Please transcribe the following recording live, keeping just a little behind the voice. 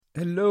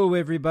Hello,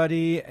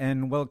 everybody,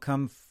 and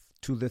welcome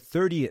to the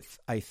 30th,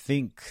 I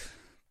think,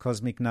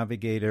 Cosmic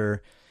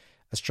Navigator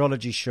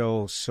astrology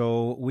show.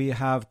 So, we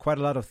have quite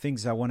a lot of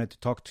things I wanted to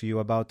talk to you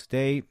about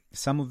today.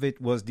 Some of it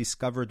was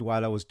discovered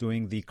while I was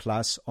doing the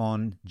class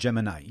on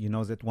Gemini. You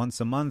know that once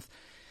a month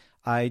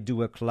I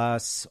do a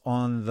class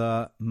on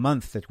the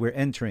month that we're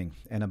entering.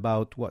 And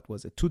about,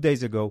 2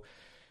 days ago,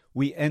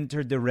 we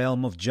entered the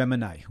realm of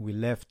Gemini. We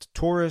left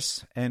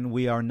Taurus, and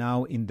we are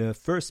now in the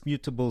first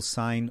mutable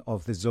sign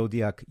of the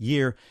zodiac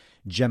year,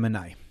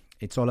 Gemini.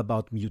 It's all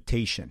about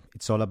mutation.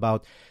 It's all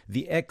about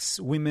the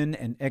ex-women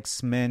and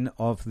ex-men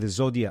of the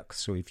zodiac.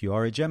 So if you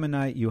are a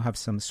Gemini, you have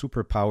some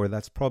superpower.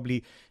 That's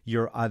probably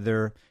your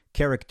other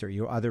character,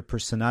 your other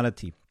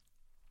personality.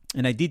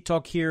 And I did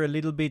talk here a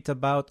little bit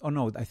about,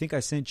 I think I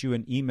sent you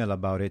an email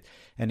about it,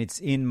 and it's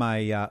in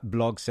my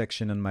blog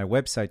section on my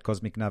website,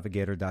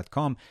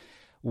 cosmicnavigator.com,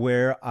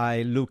 where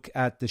I look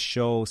at the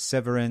show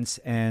Severance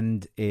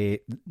and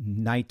a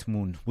Night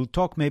Moon. We'll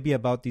talk maybe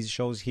about these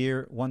shows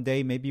here one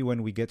day, maybe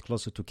when we get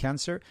closer to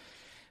Cancer.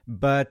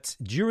 But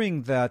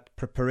during that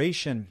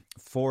preparation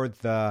for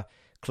the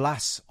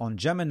class on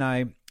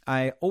Gemini,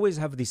 I always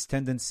have this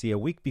tendency a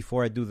week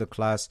before I do the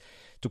class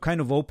to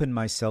kind of open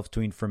myself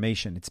to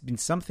information. It's been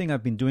something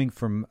I've been doing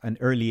from an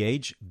early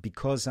age.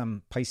 Because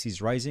I'm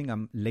Pisces rising,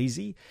 I'm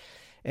lazy.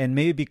 And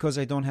maybe because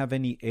I don't have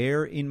any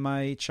air in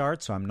my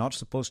chart, so I'm not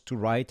supposed to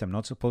write, I'm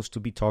not supposed to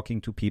be talking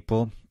to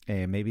people.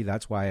 Maybe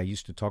that's why I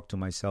used to talk to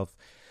myself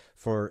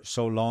for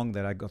so long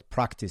that I got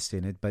practiced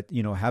in it. But,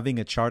 having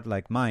a chart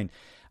like mine,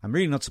 I'm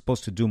really not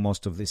supposed to do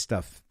most of this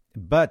stuff.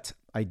 But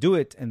I do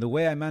it, and the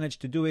way I manage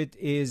to do it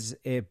is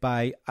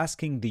by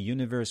asking the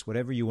universe,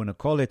 whatever you want to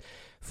call it,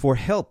 for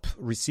help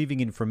receiving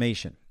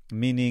information.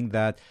 Meaning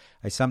that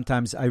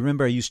I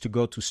remember I used to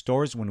go to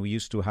stores when we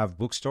used to have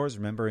bookstores,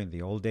 remember in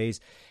the old days,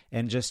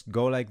 and just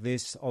go like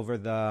this over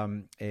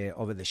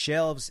the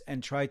shelves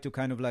and try to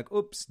kind of like,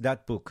 oops,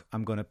 that book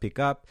I'm going to pick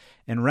up,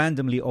 and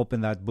randomly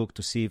open that book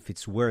to see if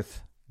it's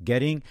worth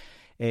getting,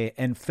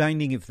 and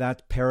finding if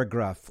that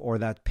paragraph or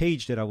that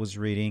page that I was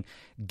reading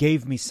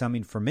gave me some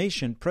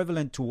information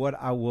prevalent to what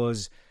I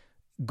was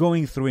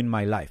going through in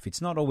my life.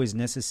 It's not always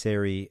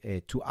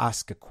necessary to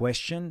ask a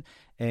question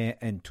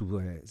and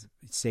to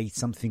say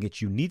something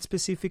that you need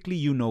specifically.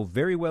 You know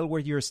very well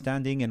where you're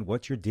standing and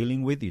what you're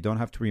dealing with. You don't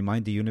have to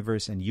remind the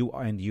universe, and you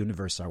and the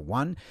universe are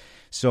one.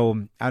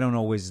 So I don't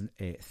always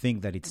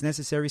think that it's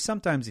necessary.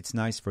 Sometimes it's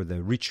nice for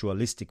the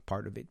ritualistic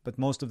part of it, but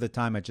most of the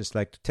time I just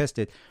like to test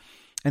it.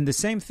 And the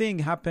same thing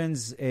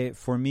happens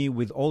for me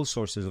with all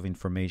sources of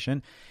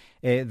information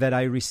that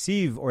I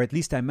receive, or at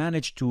least I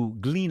manage to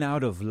glean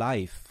out of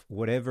life,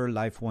 whatever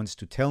life wants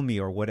to tell me,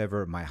 or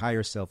whatever my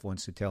higher self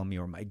wants to tell me,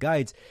 or my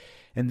guides.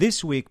 And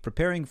this week,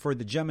 preparing for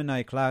the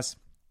Gemini class,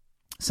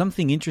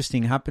 something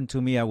interesting happened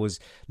to me. I was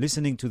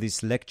listening to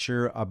this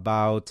lecture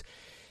about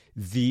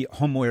the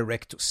Homo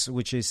erectus,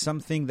 which is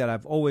something that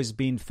I've always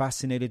been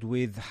fascinated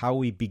with, how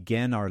we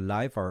began our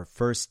life, our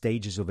first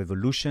stages of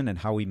evolution, and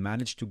how we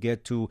managed to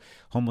get to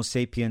Homo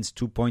sapiens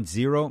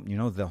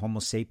 2.0, the Homo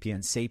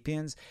sapiens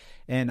sapiens,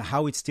 and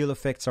how it still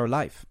affects our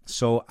life.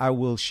 So I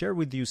will share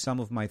with you some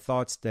of my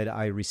thoughts that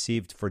I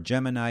received for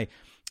Gemini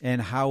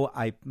and how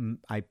I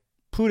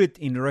put it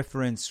in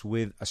reference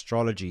with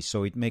astrology.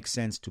 So it makes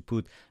sense to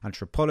put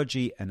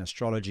anthropology and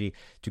astrology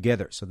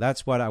together. So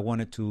that's what I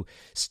wanted to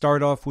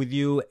start off with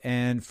you.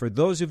 And for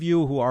those of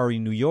you who are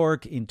in New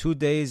York, in 2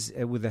 days,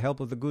 with the help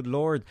of the good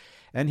Lord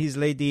and His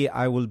Lady,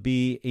 I will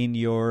be in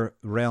your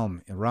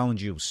realm around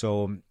you.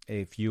 So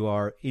if you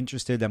are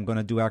interested, I'm going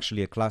to do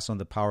actually a class on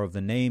the power of the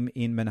name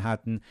in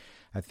Manhattan.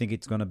 I think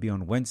it's going to be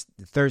on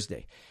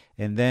Thursday.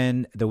 And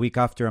then the week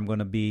after, I'm going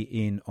to be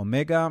in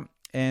Omega.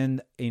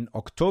 And in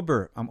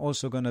October, I'm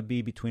also going to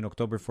be between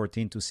October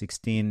 14 to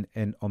 16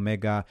 in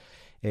Omega,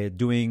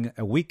 doing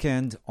a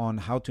weekend on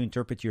how to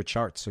interpret your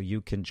chart. So you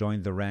can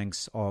join the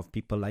ranks of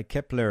people like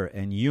Kepler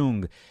and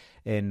Jung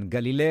and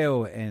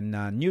Galileo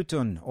and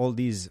Newton, all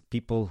these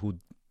people who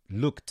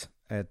looked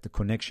at the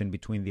connection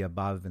between the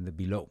above and the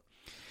below.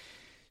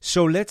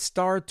 So let's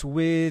start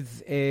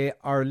with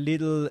our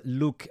little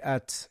look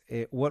at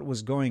what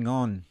was going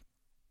on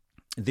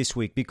this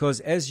week, because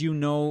as you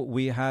know,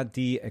 we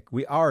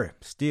are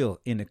still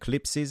in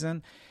eclipse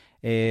season.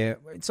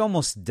 It's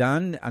almost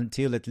done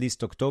until at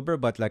least October,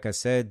 but like I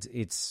said,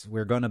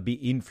 we're going to be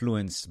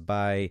influenced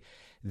by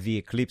the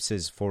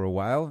eclipses for a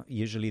while.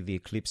 Usually the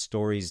eclipse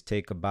stories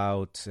take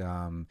about 6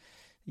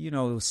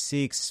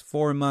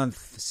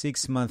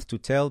 months to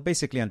tell,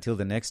 basically until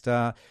the next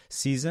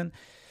season.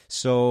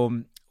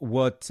 So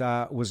what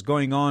was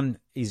going on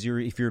is,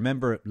 if you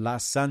remember,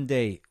 last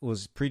Sunday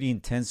was pretty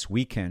intense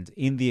weekend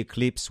in the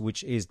eclipse,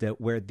 which is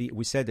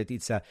we said that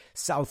it's a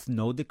south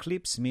node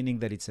eclipse, meaning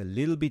that it's a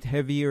little bit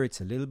heavier,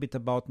 it's a little bit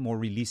about more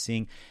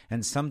releasing,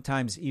 and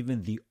sometimes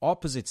even the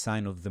opposite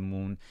sign of the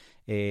moon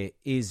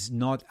is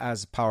not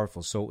as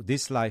powerful. So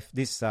this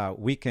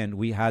weekend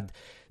we had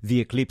the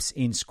eclipse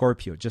in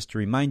Scorpio. Just to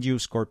remind you,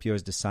 Scorpio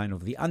is the sign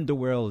of the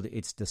underworld.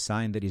 It's the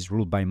sign that is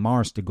ruled by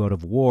Mars, the god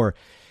of war.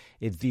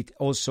 It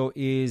also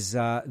is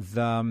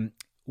the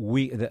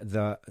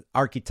the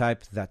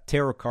archetype, that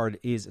tarot card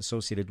is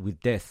associated with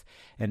death.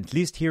 And at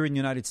least here in the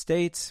United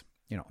States,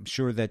 I'm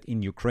sure that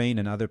in Ukraine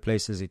and other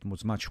places it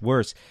was much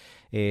worse.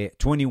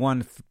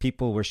 21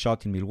 people were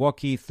shot in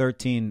Milwaukee,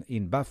 13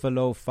 in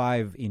Buffalo,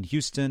 5 in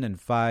Houston, and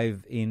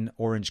 5 in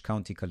Orange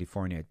County,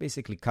 California. It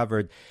basically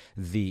covered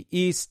the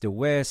east, the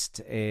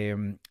west,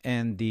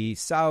 and the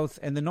south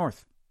and the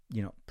north.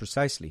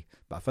 Precisely.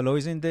 Buffalo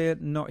is in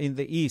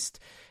the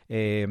east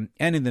and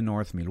in the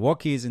north.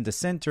 Milwaukee is in the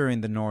center in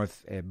the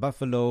north.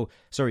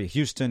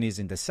 Houston is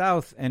in the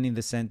south and in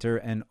the center,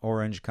 and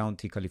Orange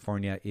County,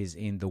 California is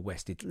in the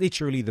west. It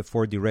literally, the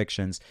 4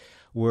 directions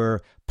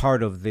were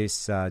part of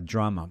this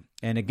drama.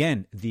 And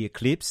again, the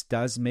eclipse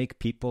does make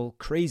people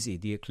crazy.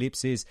 The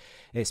eclipse is,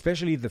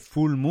 especially the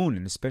full moon,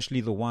 and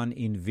especially the one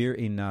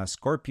in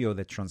Scorpio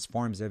that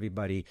transforms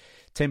everybody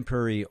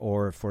temporary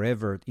or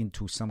forever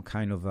into some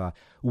kind of a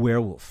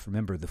werewolf.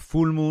 Remember, the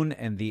full moon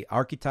and the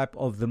archetype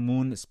of the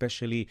moon,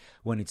 especially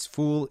when it's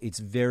full, it's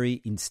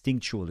very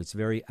instinctual. It's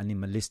very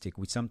animalistic.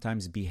 We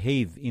sometimes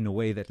behave in a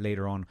way that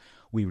later on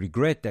we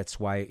regret. That's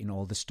why in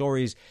all the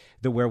stories,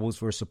 the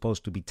werewolves were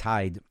supposed to be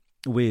tied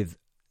with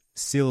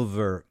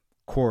silver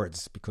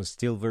cords, because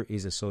silver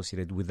is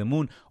associated with the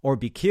moon, or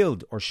be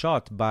killed or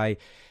shot by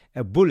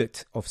a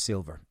bullet of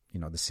silver.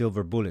 The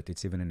silver bullet,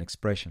 it's even an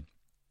expression.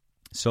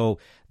 So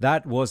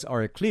that was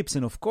our eclipse.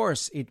 And of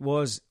course, it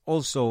was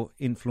also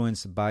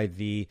influenced by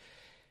the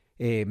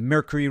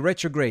Mercury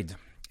retrograde.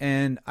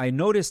 And I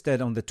noticed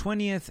that on the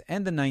 20th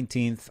and the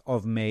 19th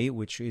of May,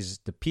 which is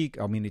the peak,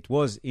 it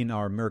was in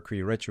our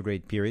Mercury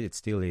retrograde period, it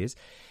still is,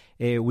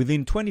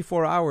 within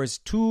 24 hours,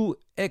 one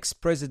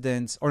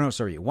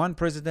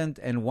president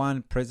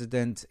and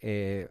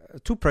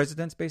two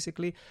presidents,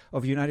 basically,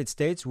 of the United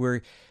States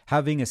were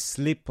having a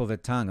slip of the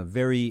tongue, a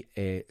very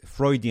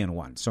Freudian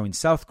one. So in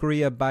South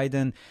Korea,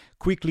 Biden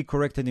quickly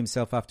corrected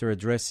himself after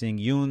addressing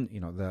Yoon,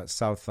 the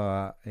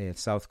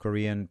South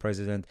Korean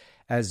president,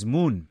 as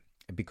Moon,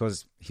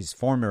 because his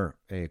former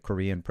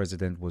Korean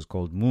president was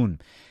called Moon.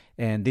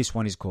 And this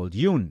one is called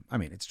Yoon.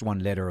 It's one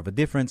letter of a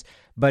difference,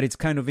 but it's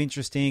kind of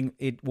interesting.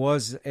 It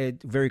was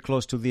very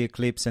close to the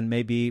eclipse, and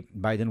maybe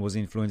Biden was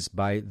influenced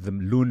by the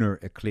lunar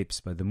eclipse,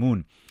 by the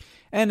moon.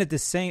 And at the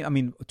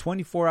same,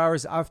 24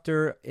 hours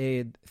after,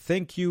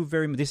 thank you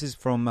very much. This is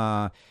from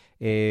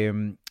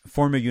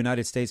former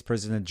United States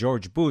President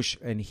George Bush,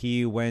 and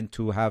he went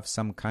to have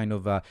some kind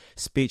of a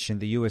speech in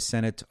the U.S.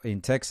 Senate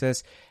in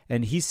Texas,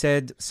 and he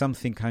said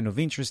something kind of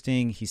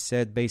interesting. He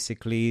said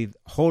basically,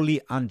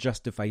 wholly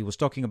unjustified. He was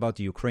talking about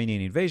the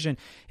Ukrainian invasion,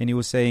 and he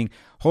was saying,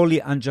 wholly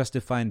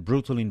unjustified and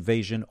brutal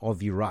invasion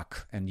of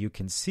Iraq. And you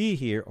can see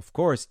here, of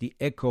course, the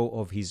echo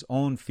of his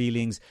own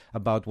feelings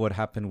about what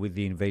happened with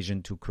the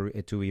invasion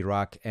to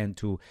Iraq and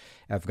to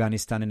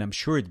Afghanistan, and I'm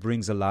sure it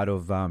brings a lot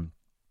of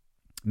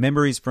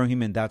memories from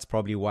him, and that's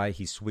probably why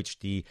he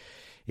switched the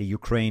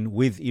Ukraine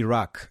with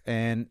Iraq.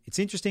 And it's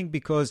interesting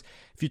because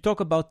if you talk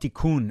about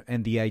tikkun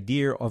and the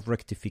idea of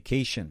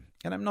rectification,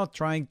 and I'm not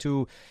trying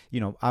to,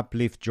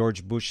 uplift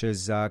George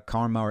Bush's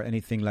karma or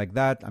anything like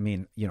that.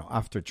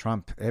 After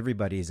Trump,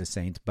 everybody is a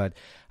saint. But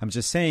I'm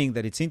just saying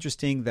that it's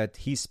interesting that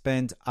he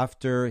spent,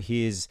 after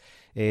his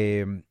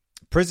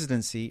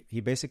presidency, he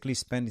basically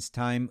spent his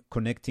time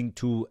connecting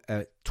to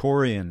a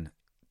Taurian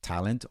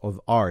talent of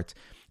art.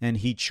 And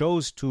he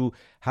chose to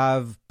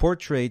have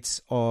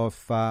portraits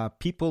of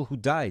people who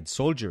died,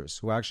 soldiers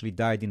who actually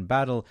died in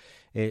battle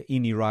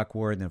in Iraq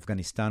war and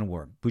Afghanistan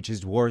war, which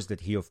is wars that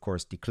he, of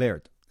course,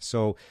 declared.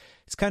 So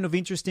it's kind of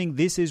interesting.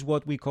 This is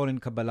what we call in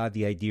Kabbalah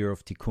the idea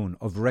of tikkun,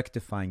 of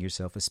rectifying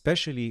yourself,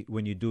 especially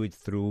when you do it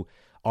through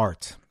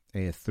art,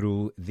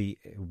 through the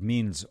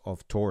means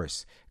of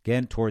Taurus.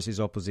 Again, Taurus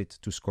is opposite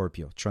to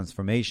Scorpio,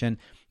 transformation.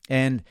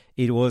 And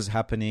it was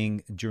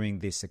happening during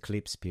this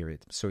eclipse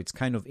period. So it's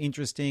kind of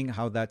interesting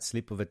how that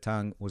slip of a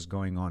tongue was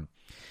going on.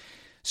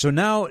 So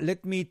now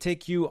let me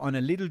take you on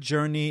a little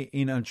journey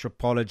in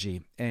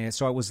anthropology.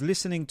 So I was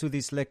listening to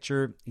this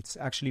lecture. It's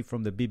actually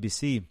from the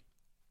BBC.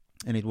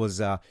 And it was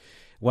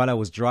while I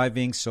was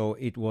driving. So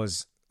it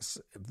was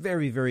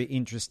very, very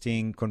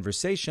interesting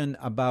conversation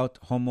about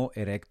Homo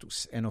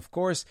erectus. And of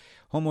course,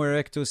 Homo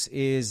erectus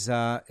is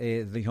the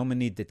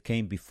hominid that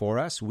came before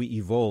us. We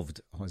evolved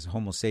as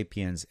Homo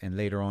sapiens and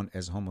later on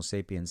as Homo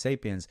sapiens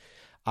sapiens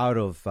out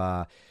of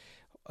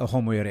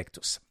Homo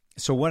erectus.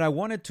 So what I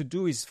wanted to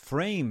do is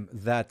frame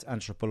that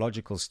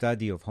anthropological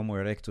study of Homo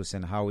erectus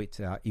and how it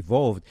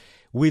evolved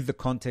with the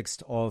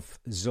context of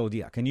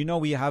zodiac. And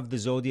we have the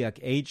zodiac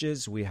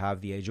ages. We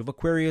have the age of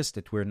Aquarius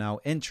that we're now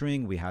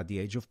entering. We had the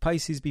age of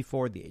Pisces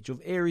before, the age of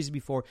Aries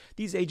before.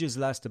 These ages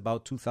last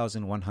about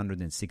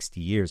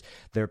 2,160 years.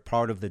 They're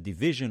part of the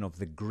division of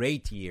the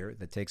great year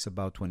that takes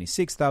about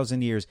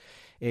 26,000 years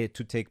to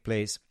take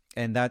place.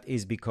 And that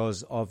is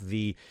because of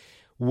the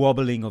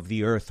wobbling of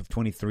the Earth of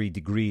 23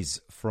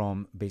 degrees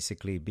from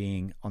basically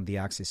being on the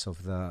axis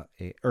of the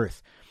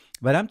Earth.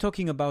 But I'm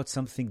talking about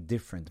something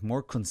different,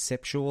 more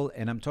conceptual,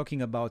 and I'm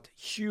talking about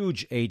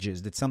huge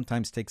ages that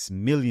sometimes takes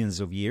millions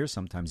of years,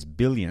 sometimes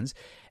billions.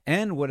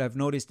 And what I've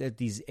noticed that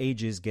these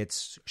ages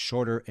gets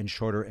shorter and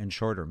shorter and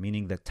shorter,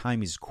 meaning that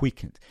time is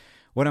quickened.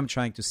 What I'm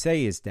trying to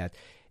say is that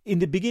in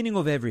the beginning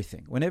of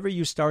everything, whenever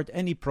you start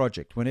any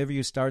project, whenever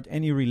you start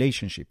any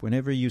relationship,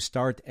 whenever you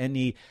start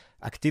any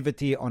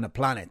activity on a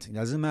planet, it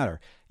doesn't matter,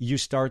 you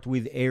start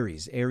with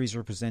Aries. Aries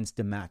represents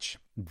the match,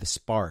 the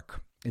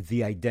spark,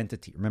 the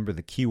identity. Remember,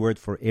 the key word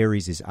for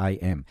Aries is I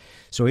am.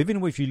 So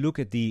even if you look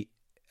at the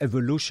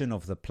evolution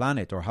of the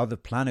planet or how the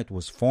planet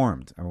was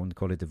formed, I won't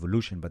call it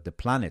evolution, but the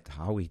planet,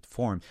 how it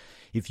formed,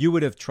 if you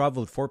would have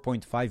traveled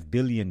 4.5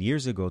 billion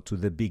years ago to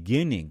the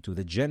beginning, to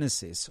the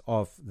genesis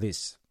of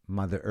this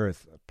Mother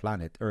Earth,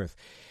 planet Earth,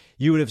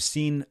 you would have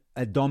seen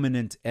a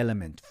dominant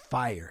element,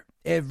 fire.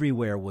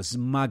 Everywhere was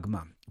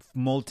magma,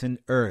 molten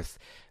earth,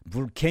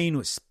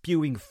 volcanoes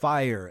spewing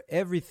fire.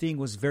 Everything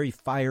was very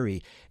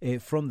fiery.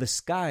 From the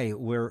sky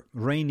were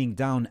raining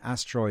down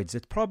asteroids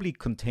that probably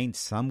contained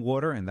some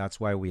water, and that's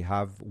why we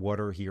have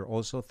water here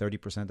also.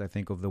 30%, I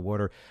think, of the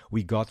water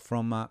we got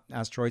from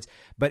asteroids.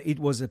 But it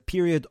was a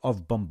period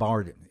of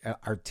bombarding,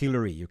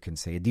 artillery, you can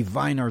say, a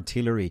divine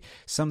artillery.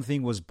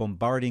 Something was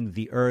bombarding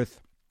the earth.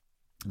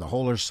 The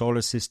whole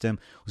solar system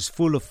was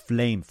full of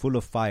flame, full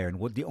of fire, and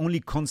what the only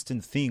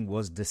constant thing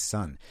was the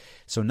sun.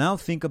 So now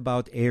think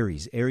about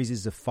Aries. Aries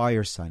is a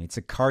fire sign. It's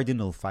a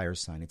cardinal fire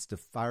sign. It's the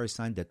fire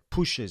sign that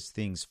pushes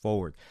things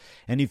forward.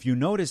 And if you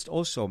noticed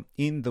also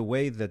in the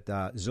way that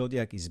the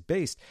zodiac is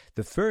based,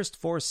 the first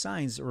 4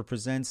 signs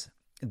represents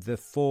the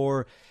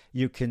 4,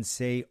 you can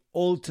say,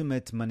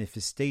 ultimate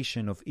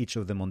manifestation of each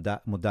of the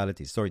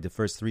modalities. Sorry, the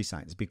first 3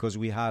 signs, because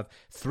we have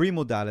 3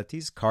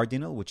 modalities: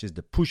 cardinal, which is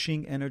the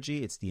pushing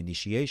energy, it's the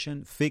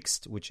initiation;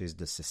 fixed, which is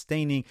the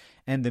sustaining;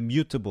 and the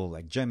mutable,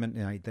 like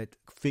Gemini, that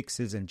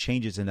fixes and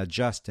changes and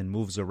adjusts and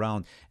moves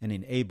around and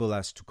enable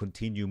us to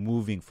continue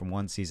moving from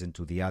one season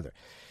to the other.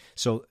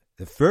 So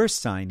the first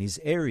sign is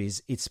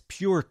Aries. It's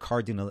pure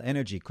cardinal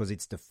energy because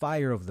it's the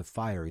fire of the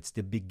fire. It's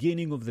the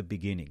beginning of the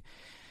beginning.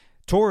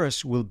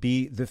 Taurus will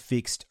be the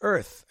fixed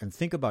earth. And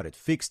think about it.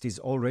 Fixed is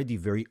already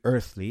very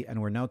earthly, and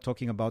we're now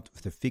talking about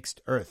the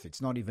fixed earth.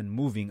 It's not even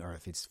moving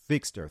earth. It's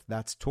fixed earth.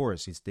 That's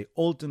Taurus. It's the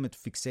ultimate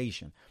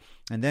fixation.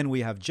 And then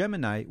we have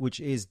Gemini, which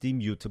is the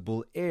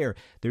mutable air.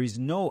 There is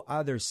no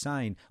other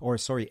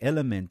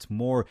element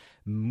more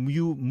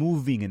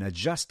moving and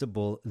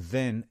adjustable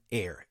than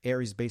air.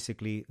 Air is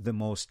basically the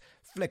most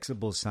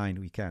flexible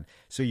sign we can.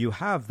 So you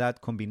have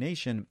that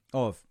combination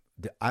of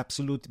the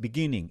absolute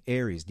beginning,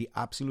 Aries, the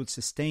absolute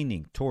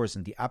sustaining, Taurus,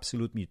 and the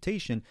absolute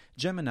mutation,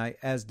 Gemini,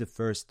 as the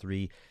first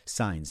 3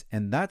 signs.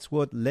 And that's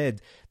what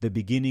led the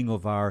beginning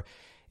of our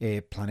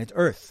planet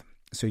Earth.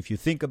 So if you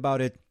think about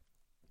it,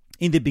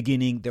 in the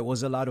beginning, there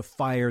was a lot of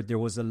fire, there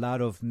was a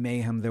lot of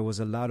mayhem, there was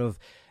a lot of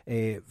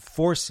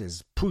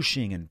forces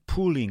pushing and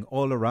pulling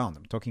all around.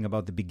 I'm talking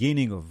about the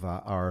beginning of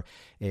our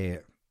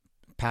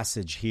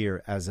passage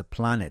here as a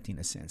planet, in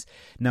a sense.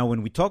 Now,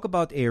 when we talk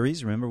about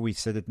Aries, remember we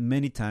said it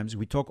many times,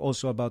 we talk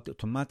also about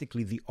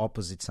automatically the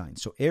opposite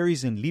signs. So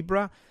Aries and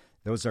Libra,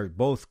 those are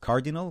both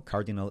cardinal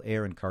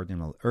air and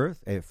cardinal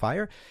earth,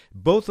 fire.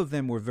 Both of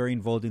them were very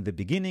involved in the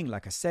beginning.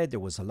 Like I said, there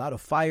was a lot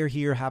of fire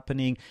here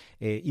happening,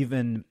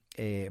 even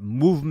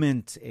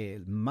movement,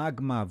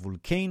 magma,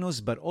 volcanoes,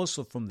 but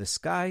also from the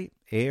sky,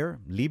 air,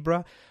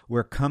 Libra,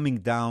 were coming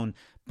down,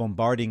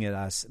 bombarding at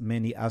us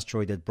many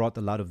asteroids that brought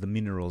a lot of the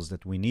minerals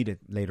that we needed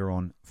later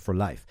on for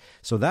life.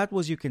 So that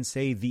was, you can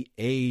say, the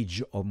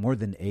age, or more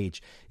than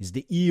age, is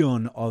the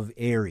eon of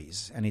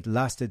Aries, and it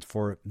lasted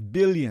for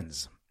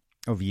billions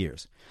of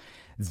years.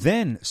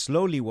 Then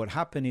slowly what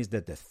happened is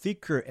that the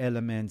thicker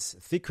elements,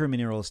 thicker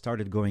minerals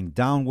started going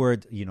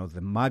downward. You know,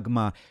 the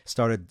magma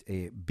started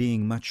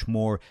being much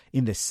more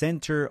in the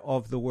center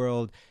of the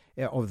world,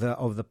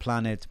 of the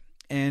planet.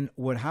 And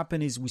what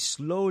happened is we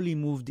slowly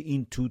moved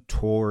into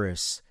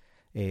Taurus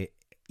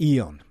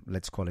eon,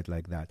 let's call it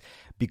like that,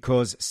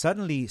 because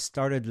suddenly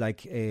started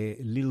like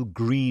little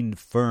green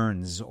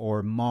ferns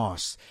or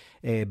moss,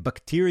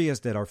 bacteria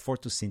that are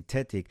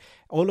photosynthetic,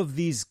 all of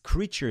these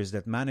creatures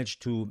that manage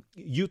to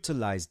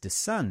utilize the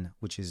sun,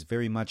 which is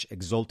very much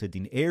exalted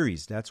in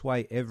Aries. That's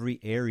why every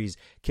Aries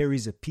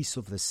carries a piece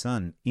of the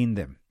sun in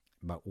them.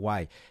 But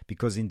why?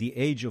 Because in the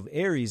age of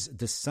Aries,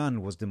 the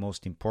sun was the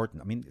most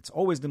important. I mean, it's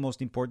always the most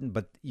important,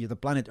 but the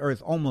planet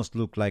Earth almost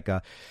looked like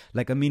a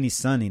mini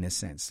sun in a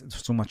sense.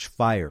 So much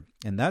fire.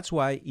 And that's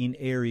why in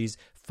Aries,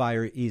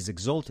 fire is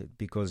exalted,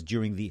 because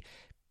during the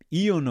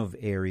eon of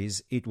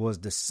Aries, it was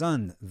the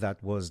sun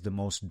that was the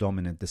most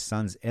dominant, the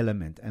sun's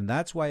element. And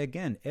that's why,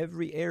 again,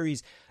 every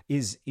Aries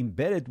is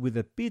embedded with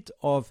a bit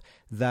of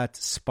that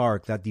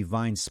spark, that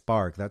divine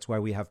spark. That's why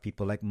we have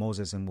people like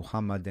Moses and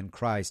Muhammad and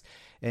Christ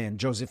and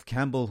Joseph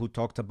Campbell, who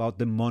talked about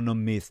the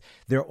monomyth.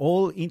 They're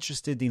all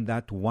interested in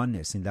that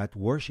oneness, in that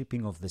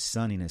worshiping of the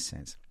sun, in a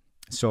sense.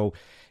 So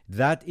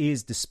that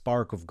is the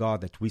spark of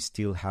God that we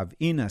still have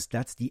in us.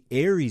 That's the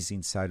Aries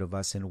inside of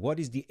us. And what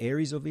is the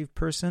Aries of a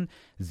person?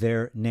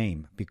 Their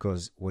name.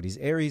 Because what is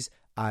Aries?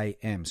 I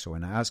am. So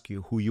when I ask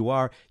you who you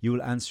are, you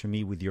will answer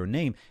me with your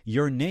name.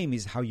 Your name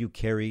is how you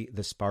carry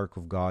the spark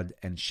of God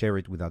and share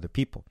it with other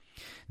people.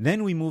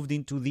 Then we moved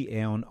into the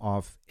aeon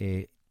of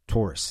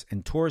Taurus,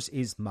 and Taurus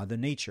is Mother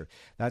Nature.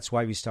 That's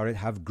why we started to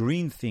have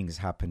green things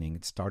happening.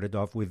 It started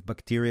off with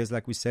bacteria,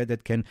 like we said,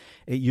 that can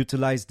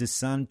utilize the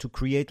sun to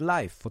create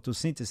life,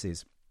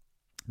 photosynthesis.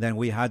 Then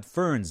we had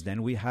ferns,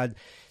 then we had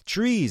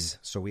trees,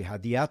 so we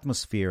had the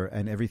atmosphere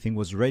and everything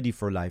was ready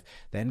for life.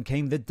 Then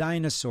came the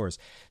dinosaurs.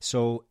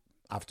 So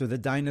after the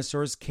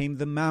dinosaurs came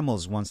the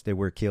mammals once they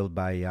were killed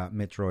by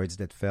asteroids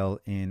that fell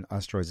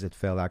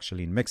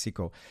actually in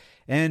Mexico.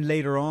 And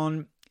later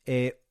on,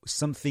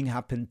 something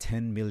happened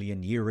 10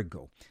 million years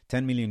ago.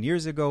 10 million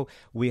years ago,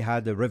 we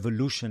had a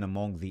revolution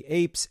among the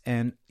apes,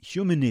 and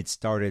humanids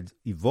started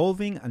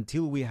evolving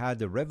until we had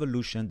the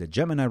revolution, the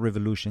Gemini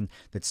revolution,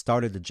 that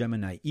started the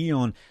Gemini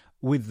Eon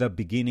with the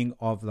beginning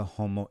of the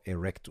Homo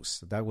erectus.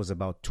 That was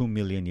about 2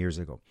 million years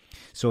ago.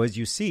 So as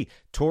you see,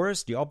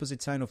 Taurus, the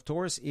opposite sign of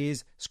Taurus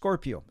is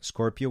Scorpio.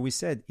 Scorpio, we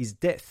said, is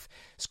death.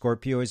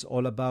 Scorpio is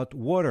all about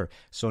water.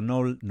 So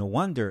no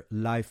wonder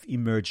life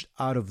emerged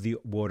out of the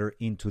water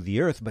into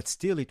the earth, but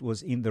still it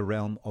was in the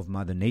realm of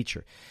Mother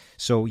Nature.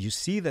 So you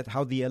see that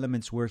how the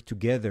elements work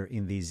together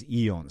in these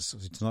eons. So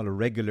it's not a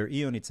regular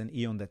eon, it's an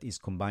eon that is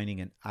combining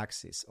an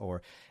axis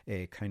or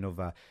a kind of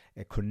a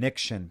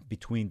connection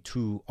between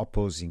two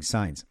opposing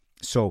signs.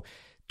 So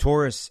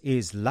Taurus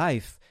is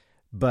life,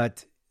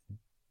 but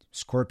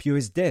Scorpio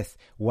is death.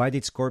 Why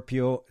did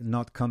Scorpio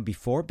not come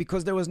before?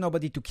 Because there was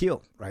nobody to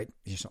kill, right?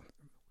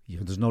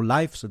 There's no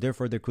life, so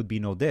therefore there could be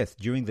no death.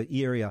 During the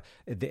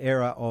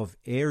era of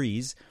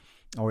Aries,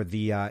 or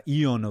the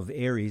eon of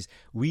Aries,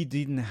 we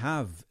didn't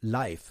have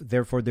life.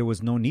 Therefore, there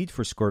was no need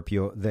for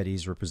Scorpio, that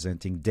is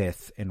representing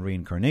death and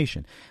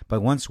reincarnation.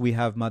 But once we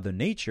have Mother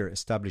Nature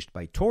established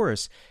by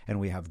Taurus, and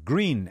we have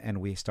green,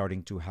 and we're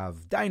starting to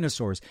have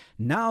dinosaurs,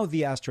 now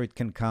the asteroid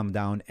can come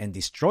down and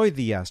destroy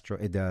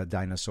the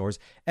dinosaurs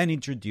and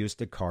introduce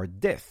the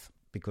card death,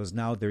 because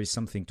now there is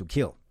something to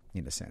kill,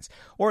 in a sense.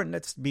 Or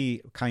let's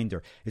be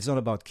kinder. It's not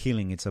about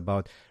killing, it's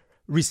about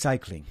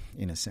recycling,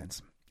 in a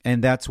sense.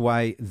 And that's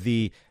why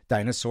the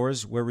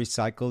dinosaurs were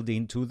recycled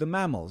into the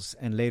mammals.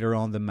 And later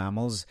on, the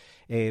mammals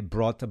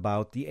brought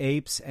about the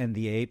apes, and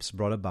the apes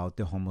brought about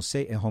the Homo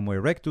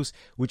erectus,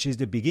 which is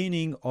the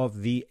beginning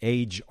of the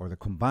age or the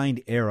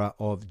combined era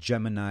of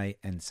Gemini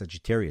and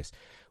Sagittarius.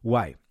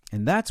 Why?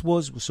 And that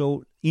was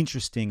so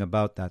interesting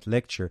about that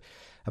lecture,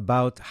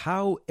 about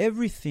how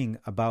everything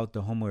about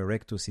the Homo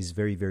erectus is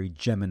very, very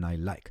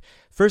Gemini-like.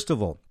 First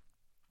of all,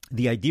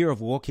 the idea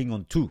of walking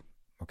on two.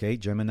 Okay,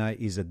 Gemini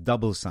is a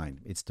double sign.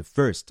 It's the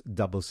first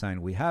double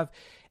sign we have.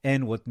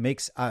 And what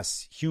makes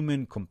us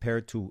human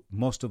compared to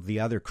most of the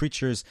other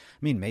creatures, I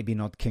mean, maybe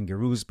not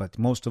kangaroos, but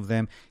most of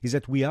them, is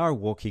that we are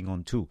walking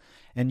on two.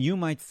 And you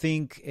might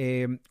think,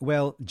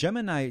 well,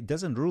 Gemini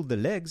doesn't rule the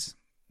legs.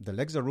 The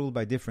legs are ruled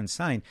by different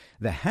sign.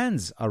 The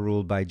hands are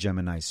ruled by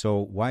Gemini. So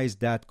why is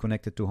that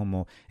connected to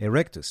Homo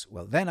erectus?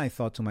 Well, then I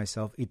thought to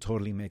myself, it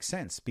totally makes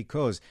sense,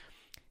 because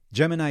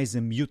Gemini is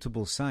a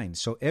mutable sign,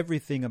 so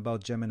everything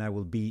about Gemini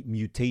will be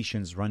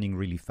mutations running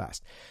really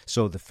fast.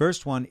 So the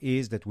first one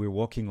is that we're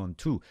walking on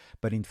two,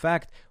 but in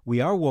fact,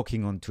 we are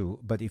walking on two.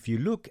 But if you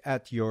look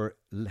at your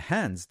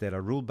hands that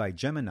are ruled by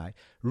Gemini,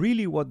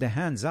 really what the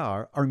hands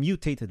are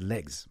mutated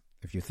legs.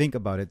 If you think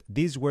about it,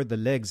 these were the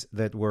legs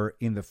that were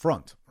in the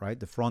front, right?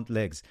 The front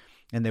legs,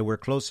 and they were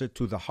closer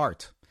to the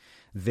heart.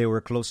 They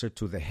were closer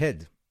to the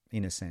head,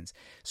 in a sense.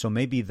 So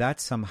maybe that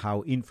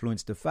somehow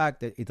influenced the fact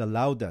that it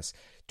allowed us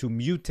to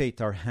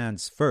mutate our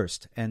hands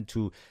first and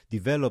to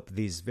develop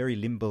these very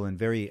nimble and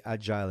very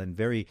agile and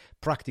very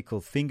practical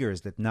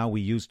fingers that now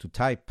we use to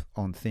type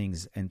on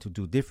things and to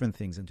do different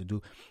things and to do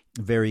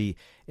very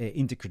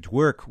intricate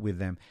work with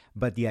them.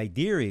 But the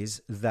idea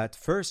is that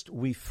first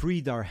we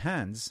freed our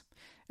hands,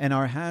 and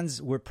our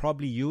hands were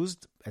probably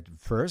used at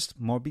first,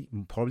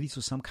 probably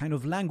to some kind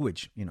of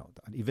language.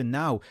 Even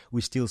now,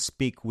 we still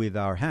speak with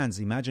our hands.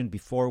 Imagine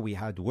before we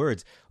had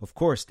words. Of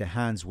course, the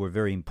hands were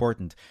very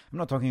important. I'm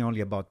not talking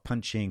only about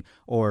punching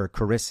or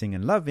caressing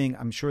and loving.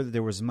 I'm sure that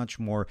there was much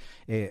more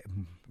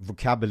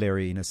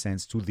vocabulary, in a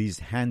sense, to these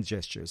hand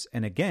gestures.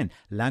 And again,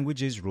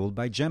 language is ruled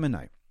by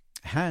Gemini.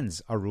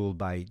 Hands are ruled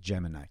by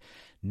Gemini.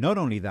 Not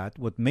only that,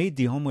 what made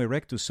the Homo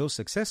erectus so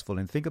successful,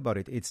 and think about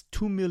it, it's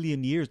 2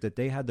 million years that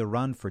they had to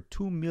run for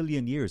 2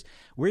 million years.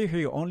 We're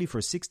here only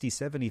for 60,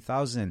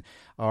 70,000.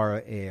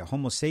 Our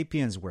Homo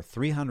sapiens were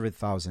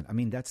 300,000. I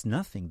mean, that's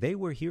nothing. They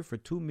were here for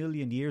 2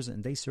 million years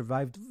and they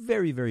survived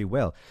very, very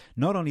well.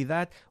 Not only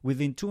that,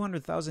 within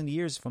 200,000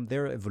 years from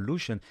their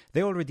evolution,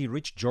 they already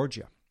reached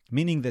Georgia,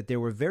 meaning that they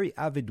were very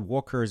avid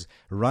walkers,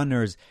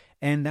 runners,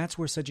 and that's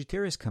where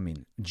Sagittarius come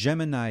in.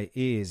 Gemini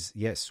is,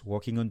 yes,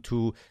 walking on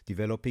two,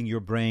 developing your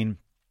brain,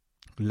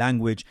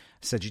 language.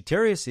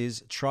 Sagittarius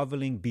is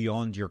traveling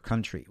beyond your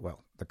country.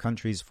 Well, the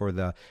countries for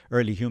the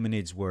early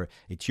humanids were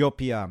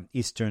Ethiopia,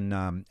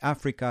 Eastern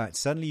Africa.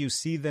 Suddenly you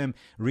see them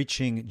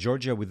reaching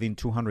Georgia within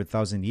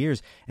 200,000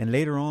 years, and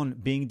later on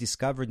being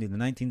discovered in the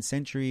 19th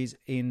centuries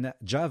in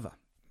Java,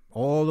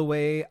 all the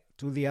way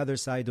to the other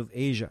side of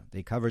Asia.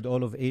 They covered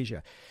all of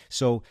Asia.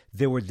 So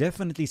they were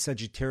definitely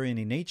Sagittarian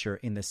in nature,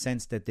 in the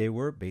sense that they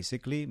were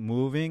basically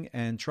moving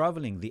and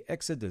traveling. The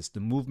exodus, the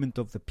movement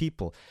of the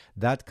people,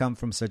 that come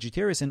from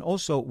Sagittarius. And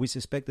also we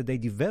suspect that they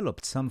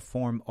developed some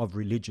form of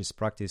religious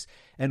practice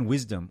and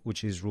wisdom,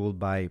 which is ruled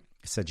by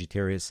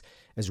Sagittarius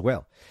as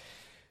well.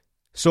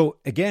 So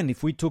again,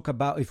 if we talk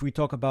about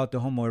the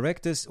Homo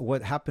erectus,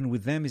 what happened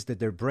with them is that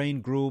their brain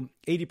grew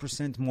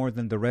 80% more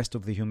than the rest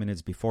of the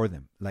humanids before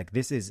them. Like,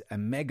 this is a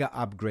mega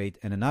upgrade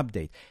and an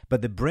update.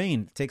 But the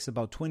brain takes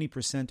about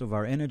 20% of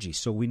our energy,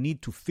 so we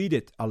need to feed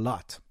it a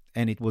lot.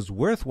 And it was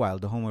worthwhile,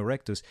 the Homo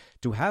erectus,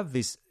 to have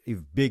this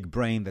big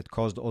brain that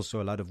caused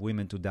also a lot of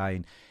women to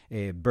die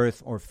in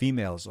birth, or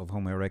females of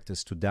Homo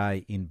erectus to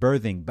die in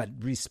birthing. But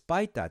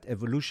despite that,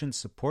 evolution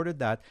supported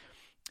that,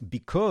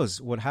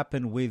 because what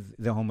happened with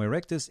the Homo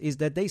erectus is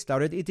that they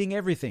started eating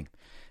everything.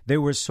 They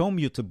were so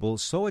mutable,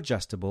 so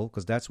adjustable,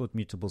 because that's what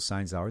mutable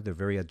signs are. They're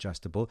very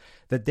adjustable,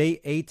 that they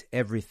ate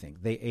everything.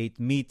 They ate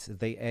meat,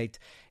 they ate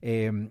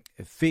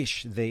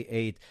fish, they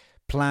ate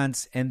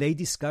plants, and they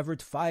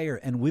discovered fire.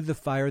 And with the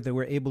fire, they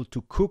were able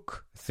to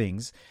cook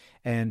things.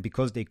 And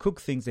because they cook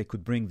things, they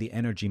could bring the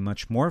energy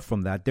much more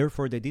from that.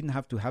 Therefore, they didn't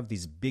have to have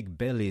these big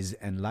bellies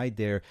and lie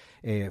there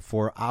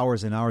for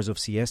hours and hours of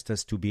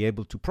siestas to be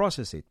able to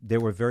process it. They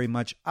were very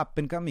much up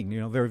and coming,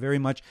 very, very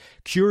much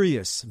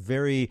curious,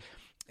 very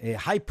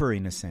hyper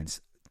in a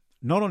sense.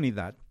 Not only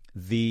that,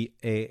 the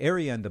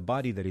area in the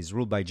body that is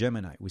ruled by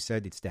Gemini, we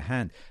said it's the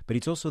hand, but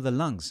it's also the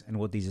lungs. And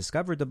what they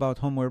discovered about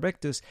Homo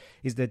erectus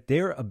is that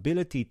their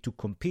ability to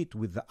compete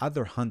with the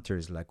other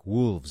hunters like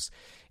wolves,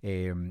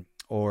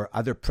 or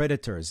other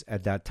predators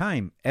at that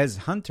time as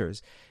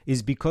hunters,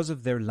 is because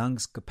of their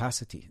lungs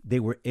capacity. They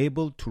were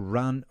able to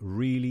run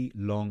really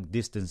long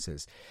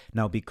distances.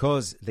 Now,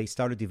 because they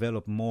started to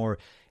develop more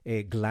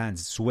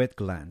glands, sweat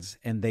glands,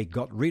 and they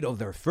got rid of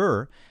their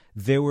fur,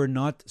 they were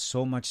not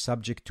so much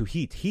subject to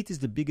heat. Heat is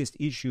the biggest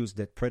issues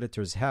that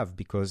predators have,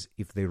 because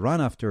if they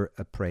run after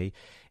a prey,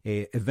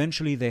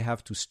 eventually they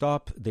have to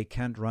stop. They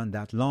can't run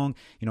that long.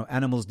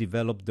 Animals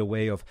develop the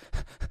way of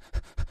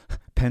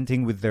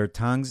panting with their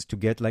tongues to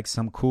get like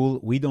some cool.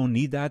 We don't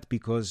need that,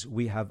 because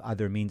we have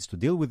other means to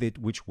deal with it,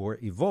 which were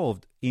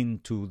evolved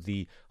into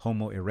the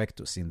Homo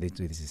erectus,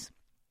 this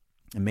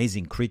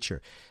amazing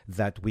creature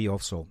that we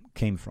also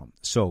came from.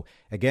 So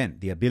again,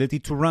 the ability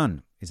to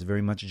run is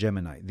very much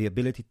Gemini. The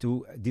ability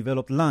to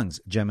develop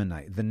lungs,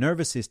 Gemini. The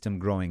nervous system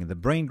growing, the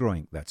brain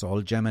growing, that's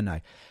all Gemini.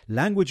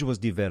 Language was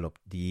developed.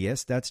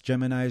 Yes, that's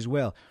Gemini as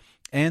well.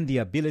 And the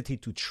ability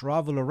to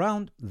travel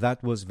around,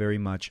 that was very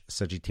much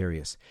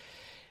Sagittarius.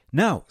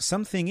 Now,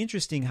 something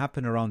interesting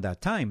happened around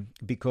that time,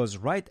 because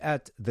right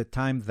at the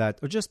time that,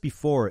 or just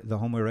before the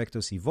Homo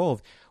erectus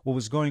evolved, what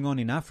was going on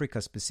in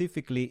Africa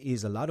specifically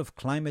is a lot of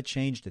climate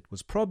change that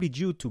was probably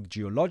due to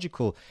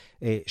geological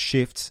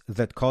shifts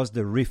that caused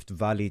the Rift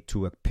Valley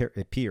to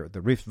appear. The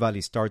Rift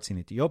Valley starts in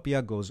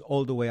Ethiopia, goes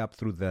all the way up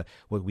through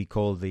what we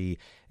call the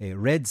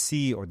Red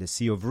Sea, or the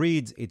Sea of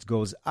Reeds. It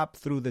goes up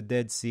through the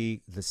Dead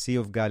Sea, the Sea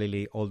of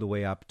Galilee, all the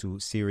way up to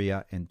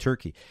Syria and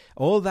Turkey.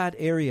 All that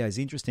area is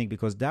interesting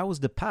because that was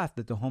the path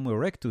that the Homo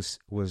erectus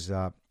was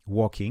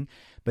walking.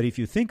 But if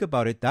you think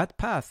about it, that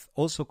path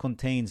also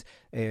contains,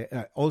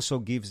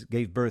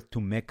 gave birth to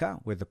Mecca,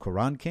 where the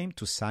Quran came,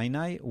 to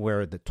Sinai,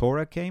 where the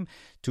Torah came,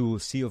 to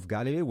Sea of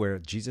Galilee, where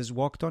Jesus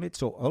walked on it.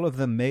 So all of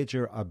the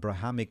major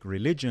Abrahamic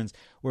religions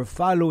were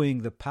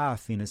following the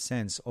path, in a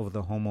sense, of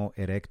the Homo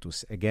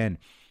erectus. Again,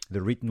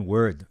 the written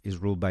word is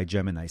ruled by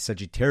Gemini.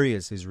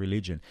 Sagittarius is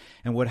religion.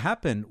 And what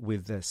happened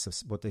with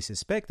what they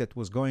suspect that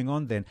was going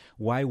on then,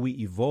 why we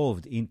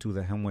evolved into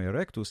the Homo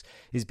erectus,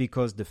 is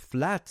because the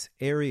flat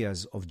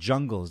areas of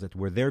jungles that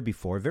were there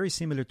before, very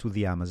similar to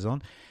the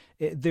Amazon,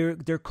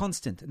 they're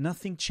constant.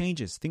 Nothing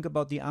changes. Think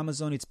about the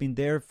Amazon. It's been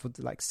there for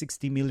like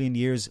 60 million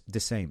years,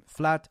 the same.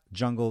 Flat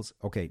jungles.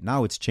 Okay,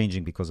 now it's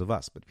changing because of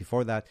us. But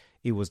before that,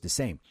 it was the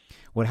same.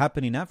 What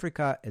happened in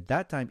Africa at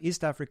that time,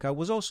 East Africa,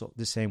 was also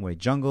the same way.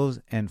 Jungles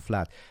and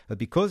flat. But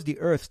because the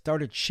earth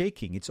started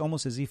shaking, it's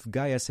almost as if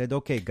Gaia said,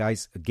 okay,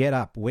 guys, get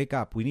up, wake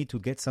up. We need to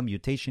get some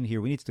mutation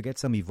here. We need to get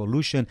some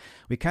evolution.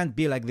 We can't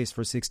be like this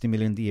for 60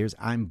 million years.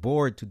 I'm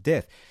bored to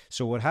death.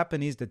 So what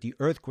happened is that the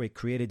earthquake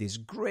created these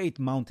great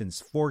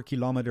mountains, 4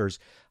 kilometers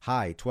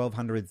high,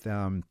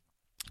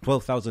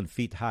 12,000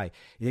 feet high.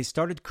 They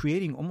started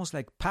creating almost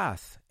like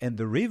path, and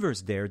the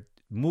rivers there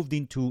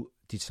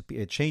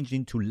changed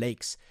into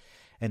lakes.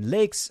 And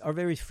lakes are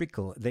very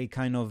fickle. They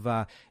kind of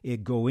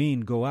go in,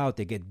 go out.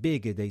 They get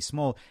big, they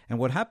small. And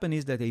what happened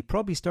is that they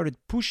probably started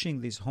pushing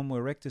these Homo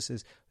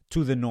erectuses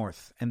to the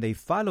north. And they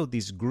followed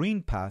this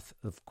green path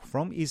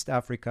from East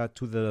Africa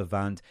to the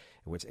Levant,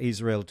 which is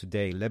Israel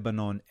today,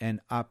 Lebanon,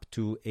 and up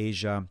to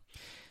Asia.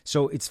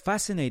 So it's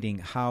fascinating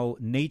how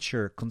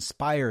nature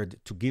conspired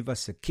to give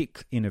us a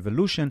kick in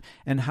evolution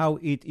and how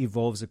it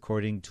evolves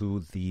according to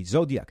the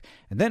zodiac.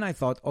 And then I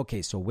thought,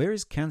 okay, so where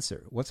is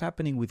Cancer? What's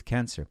happening with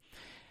Cancer?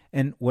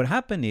 And what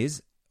happened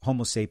is,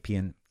 Homo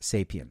sapien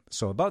sapien.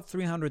 So about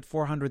 300,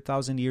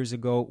 400,000 years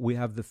ago, we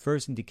have the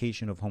first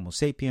indication of Homo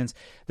sapiens.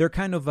 They're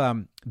kind of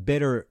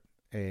better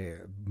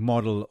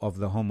model of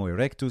the Homo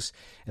erectus,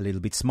 a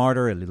little bit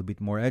smarter, a little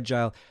bit more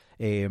agile.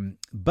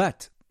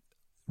 But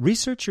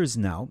researchers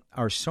now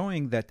are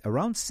showing that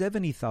around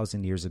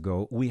 70,000 years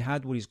ago, we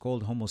had what is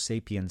called Homo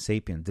sapiens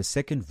sapien, the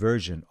second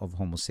version of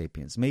Homo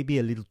sapiens, maybe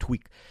a little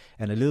tweak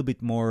and a little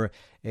bit more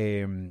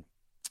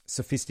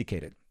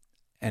sophisticated.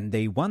 And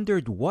they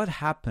wondered what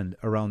happened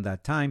around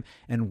that time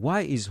and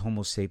why is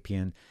Homo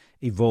sapien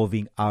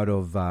evolving out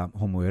of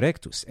Homo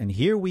erectus. And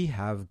here we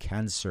have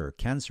Cancer.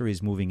 Cancer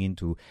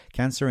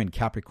and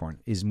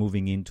Capricorn is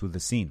moving into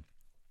the scene.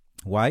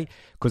 Why?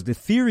 Because the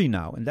theory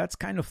now, and that's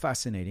kind of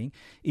fascinating,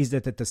 is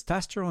that the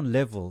testosterone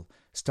level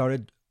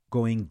started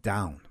going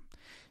down.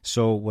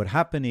 So what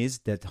happened is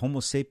that Homo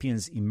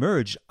sapiens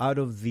emerged out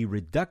of the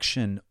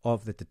reduction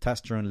of the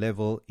testosterone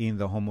level in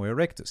the Homo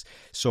erectus.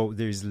 So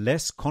there's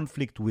less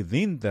conflict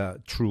within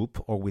the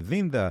troop or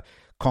within the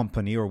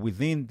company or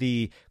within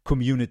the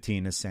community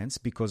in a sense,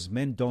 because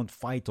men don't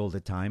fight all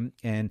the time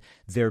and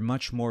they're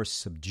much more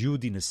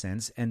subdued in a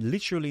sense. And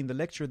literally in the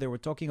lecture, they were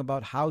talking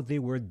about how they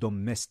were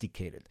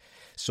domesticated.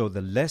 So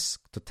the less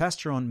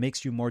testosterone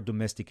makes you more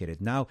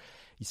domesticated. Now,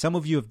 some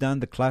of you have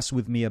done the class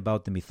with me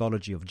about the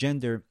mythology of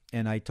gender,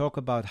 and I talk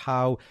about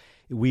how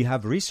we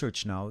have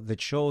research now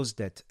that shows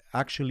that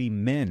actually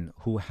men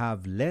who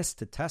have less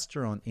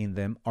testosterone in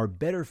them are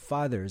better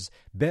fathers,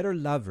 better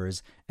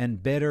lovers,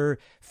 and better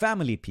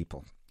family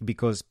people.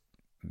 Because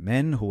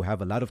men who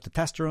have a lot of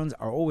testosterone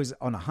are always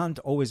on a hunt,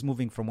 always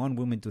moving from one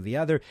woman to the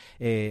other,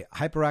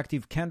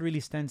 hyperactive, can't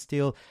really stand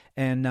still,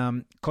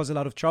 and cause a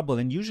lot of trouble,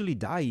 and usually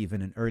die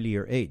even in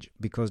earlier age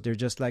because they're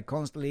just like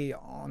constantly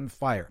on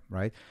fire,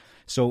 right?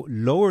 So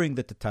lowering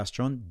the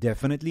testosterone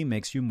definitely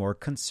makes you more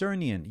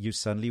Concernian. You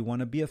suddenly want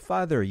to be a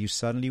father. You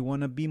suddenly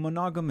want to be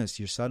monogamous.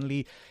 You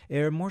suddenly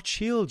are more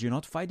chilled. You're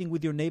not fighting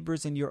with your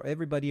neighbors and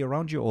everybody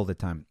around you all the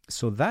time.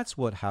 So that's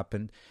what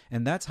happened,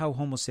 and that's how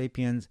Homo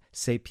sapiens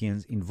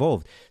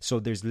evolved. So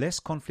there's less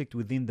conflict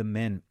within the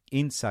men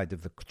inside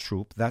of the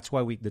troop. That's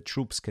why the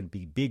troops can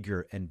be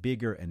bigger and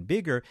bigger and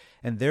bigger,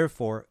 and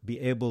therefore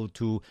be able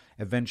to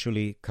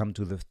eventually come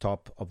to the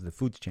top of the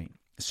food chain.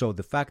 So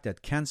the fact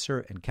that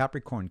Cancer and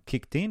Capricorn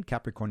kicked in,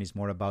 Capricorn is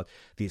more about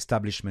the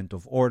establishment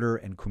of order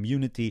and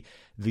community.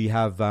 We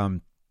have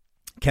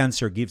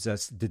Cancer gives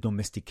us the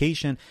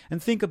domestication.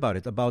 And think about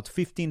it, about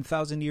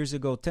 15,000 years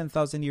ago,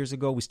 10,000 years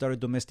ago, we started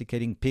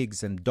domesticating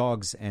pigs and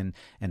dogs and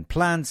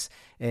plants,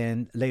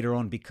 and later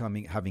on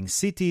having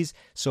cities.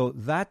 So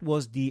that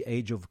was the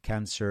age of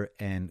Cancer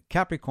and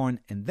Capricorn.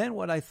 And then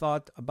what I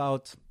thought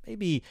about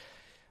maybe...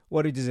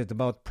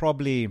 about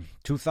probably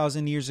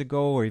 2,000 years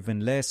ago or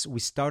even less, we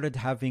started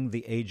having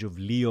the age of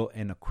Leo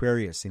and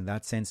Aquarius, in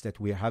that sense that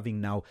we are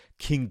having now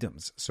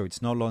kingdoms. So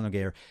it's no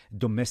longer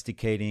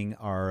domesticating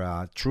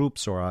our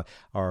troops or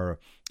our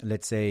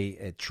let's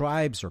say,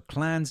 tribes or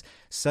clans.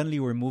 Suddenly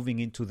we're moving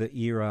into the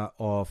era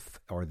of,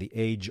 or the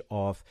age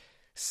of,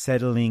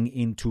 settling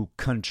into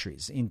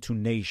countries, into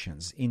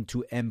nations,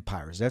 into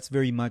empires. That's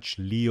very much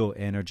Leo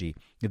energy.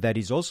 That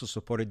is also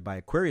supported by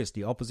Aquarius,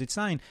 the opposite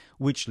sign,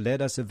 which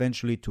led us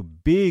eventually to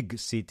big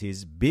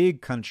cities,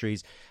 big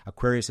countries.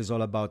 Aquarius is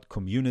all about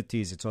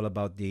communities. It's all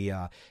about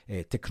the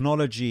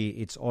technology.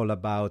 It's all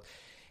about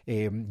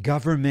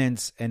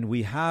governments. And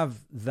we have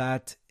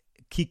that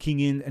kicking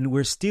in, and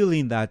we're still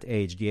in that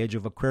age, the age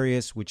of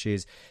Aquarius, which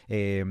is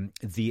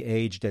the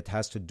age that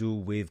has to do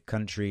with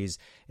countries,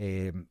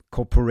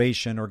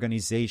 corporation,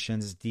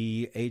 organizations,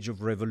 the age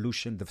of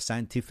revolution, the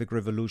scientific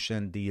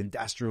revolution, the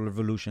industrial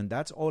revolution.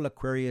 That's all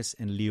Aquarius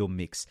and Leo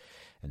mix.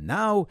 And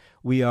now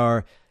we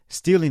are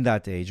still in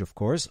that age, of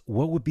course.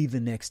 What would be the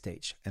next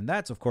stage? And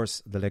that's, of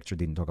course, the lecture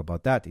didn't talk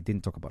about that. It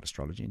didn't talk about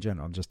astrology in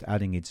general. I'm just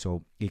adding it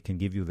so it can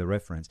give you the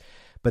reference.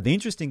 But the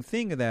interesting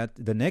thing is that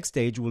the next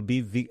stage will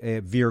be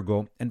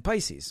Virgo and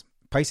Pisces.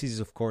 Pisces is,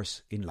 of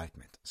course,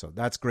 enlightenment. So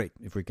that's great.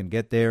 If we can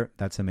get there,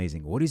 that's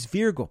amazing. What is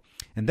Virgo?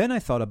 And then I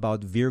thought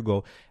about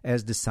Virgo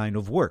as the sign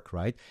of work,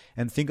 right?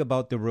 And think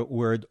about the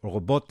word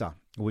robota,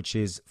 which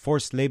is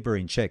forced labor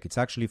in Czech. It's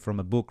actually from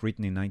a book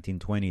written in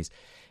 1920s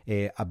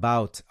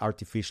about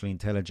artificial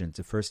intelligence,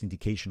 the first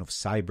indication of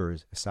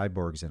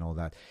cyborgs and all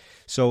that.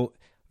 So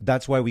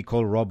that's why we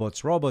call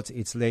robots robots.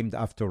 It's named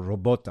after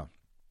robota,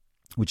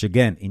 which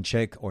again, in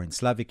Czech or in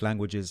Slavic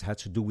languages, has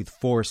to do with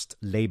forced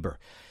labor.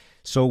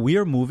 So we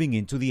are moving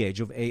into the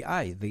age of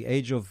AI, the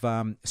age of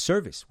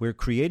service. We're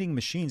creating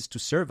machines to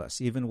serve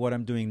us. Even what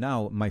I'm doing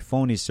now, my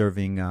phone is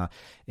serving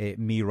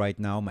me right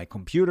now. My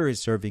computer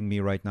is serving me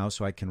right now,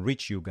 so I can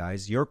reach you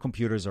guys. Your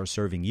computers are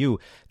serving you.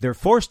 They're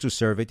forced to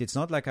serve it. It's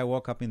not like I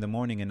woke up in the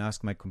morning and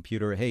ask my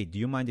computer, hey, do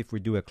you mind if we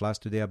do a class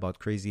today about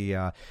crazy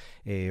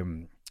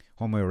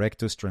Homo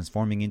erectus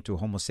transforming into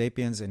Homo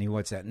sapiens, and he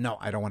would say, no,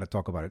 I don't want to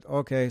talk about it.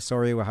 Okay,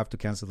 sorry, we'll have to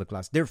cancel the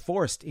class. They're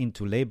forced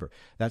into labor.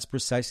 That's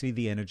precisely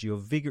the energy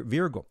of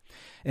Virgo.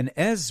 And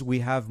as we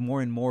have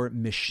more and more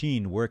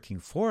machine working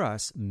for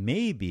us,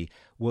 maybe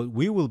what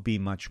we will be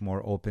much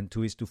more open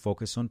to is to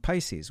focus on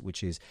Pisces,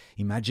 which is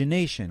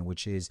imagination,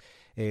 which is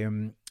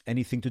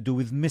anything to do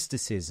with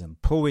mysticism,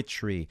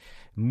 poetry,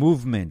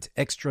 movement,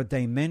 extra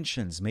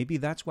dimensions. Maybe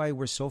that's why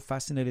we're so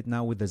fascinated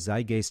now with the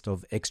zeitgeist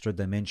of extra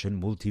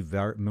dimension,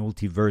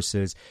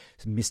 multiverses,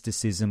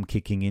 mysticism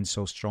kicking in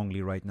so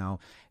strongly right now.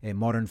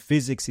 Modern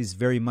physics is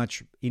very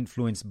much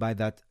influenced by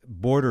that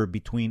border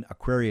between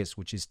Aquarius,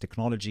 which is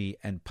technology,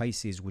 and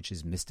Pisces, which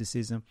is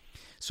mysticism.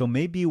 So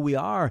maybe we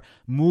are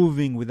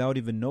moving without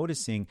even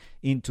noticing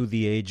into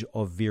the age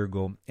of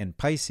Virgo and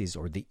Pisces,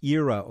 or the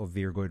era of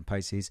Virgo and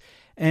Pisces.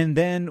 And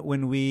then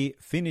when we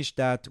finish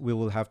that, we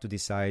will have to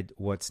decide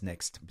what's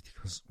next,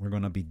 because we're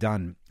going to be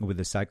done with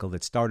the cycle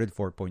that started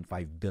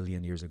 4.5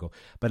 billion years ago.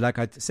 But like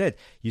I said,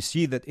 you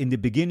see that in the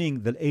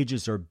beginning, the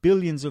ages are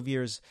billions of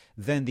years,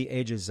 then the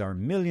ages are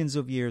millions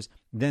of years,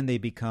 then they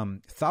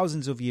become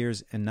thousands of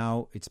years, and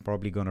now it's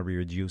probably going to be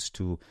reduced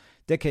to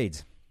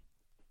decades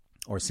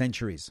or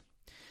centuries.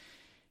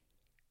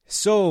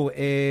 So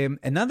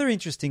another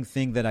interesting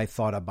thing that I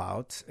thought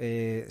about,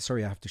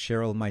 sorry, I have to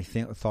share all my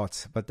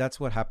thoughts, but that's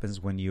what happens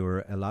when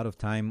you're a lot of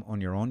time on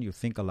your own. You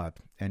think a lot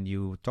and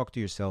you talk to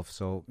yourself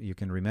so you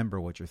can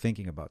remember what you're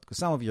thinking about, because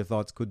some of your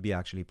thoughts could be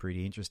actually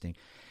pretty interesting.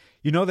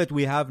 You know that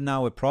we have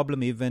now a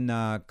problem. Even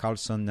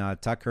Carlson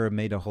Tucker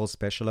made a whole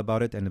special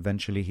about it, and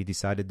eventually he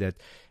decided that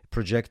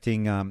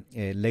projecting a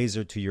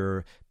laser to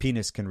your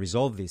penis can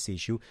resolve this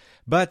issue.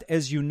 But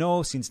as you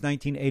know, since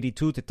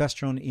 1982,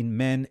 testosterone in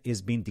men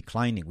has been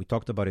declining. We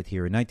talked about it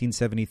here. In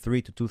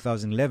 1973 to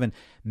 2011,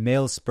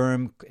 male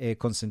sperm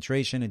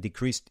concentration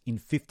decreased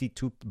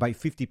by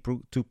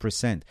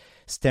 52%.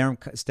 Sperm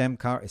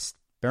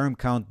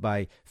count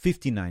by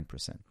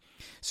 59%.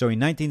 So in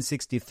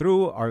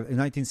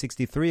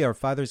 1963, our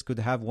fathers could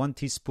have 1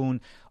 teaspoon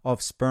of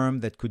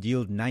sperm that could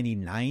yield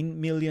 99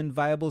 million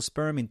viable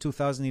sperm. In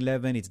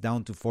 2011, it's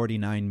down to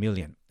 49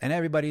 million. And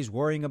everybody's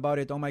worrying about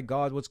it. Oh my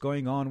God, what's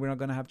going on? We're not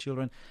going to have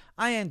children.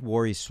 I ain't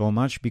worried so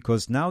much,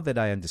 because now that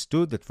I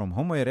understood that from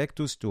Homo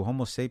erectus to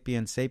Homo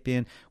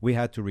sapien, we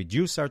had to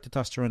reduce our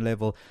testosterone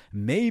level.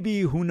 Maybe,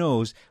 who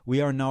knows,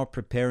 we are now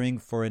preparing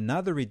for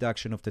another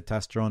reduction of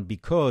testosterone,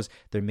 because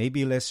there may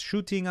be less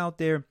shooting out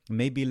there,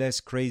 maybe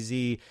less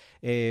crazy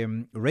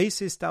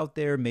racist out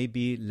there,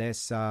 maybe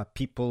less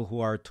people who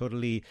are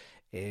totally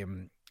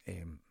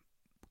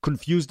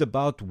confused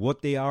about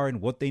what they are and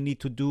what they need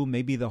to do.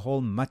 Maybe the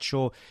whole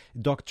macho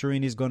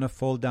doctrine is going to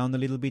fall down a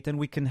little bit, and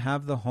we can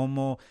have the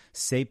Homo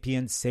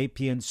sapien,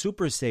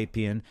 super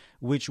sapien,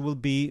 which will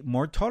be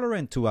more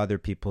tolerant to other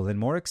people and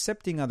more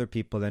accepting other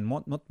people, and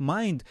not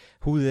mind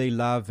who they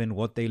love and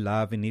what they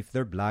love, and if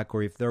they're black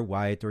or if they're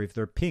white or if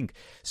they're pink.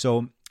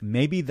 So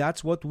maybe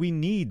that's what we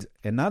need,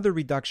 another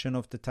reduction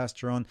of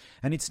testosterone.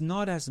 And it's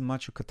not as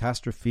much a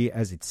catastrophe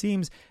as it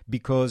seems,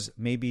 because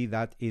maybe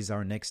that is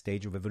our next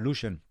stage of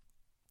evolution.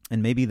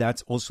 And maybe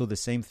that's also the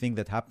same thing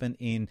that happened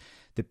in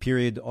the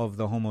period of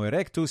the Homo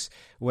erectus,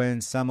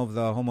 when some of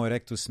the Homo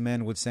erectus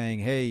men would saying,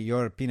 hey,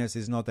 your penis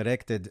is not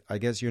erected. I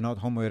guess you're not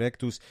Homo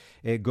erectus.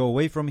 Go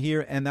away from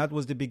here. And that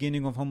was the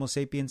beginning of Homo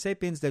sapiens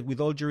sapiens, that with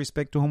all due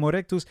respect to Homo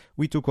erectus,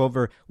 we took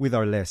over with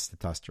our less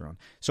testosterone.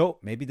 So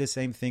maybe the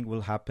same thing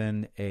will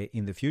happen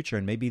in the future.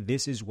 And maybe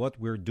this is what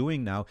we're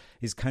doing now,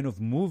 is kind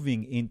of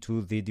moving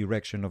into the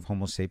direction of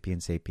Homo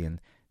sapiens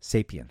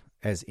sapien,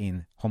 as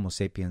in Homo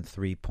sapien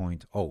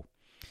 3.0.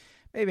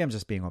 Maybe I'm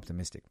just being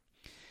optimistic.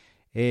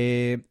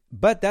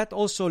 But that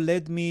also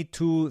led me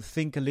to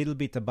think a little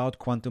bit about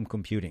quantum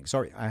computing.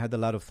 Sorry, I had a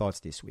lot of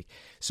thoughts this week.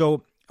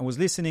 So I was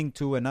listening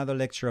to another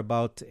lecture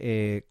about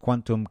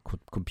quantum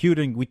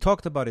computing. We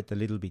talked about it a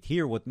little bit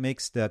here. What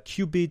makes the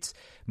qubits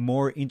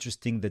more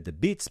interesting than the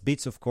bits?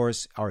 Bits, of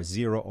course, are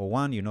 0 or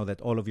 1. You know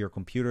that all of your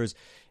computers,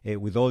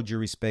 with all due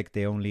respect,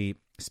 they only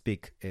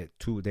speak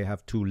they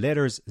have 2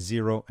 letters,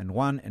 0 and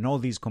 1, and all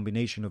these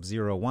combination of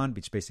 0 1,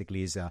 which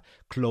basically is a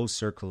closed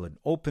circle and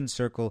open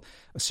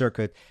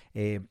circuit,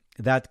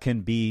 that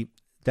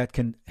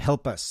can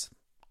help us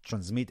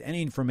transmit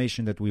any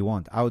information that we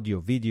want,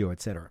 audio, video,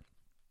 etc.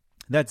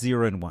 That's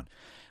 0 and 1.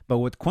 But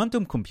what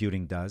quantum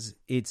computing does,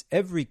 it's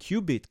every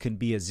qubit can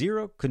be a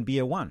 0, can be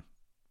a 1.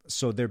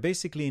 So they're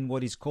basically in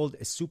what is called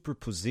a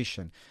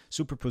superposition.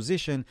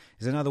 Superposition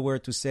is another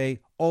word to say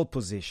all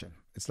position.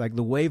 It's like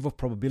the wave of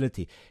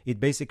probability.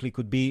 It basically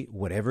could be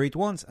whatever it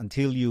wants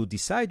until you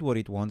decide what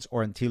it wants,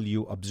 or until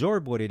you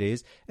absorb what it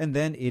is, and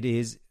then it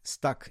is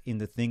stuck in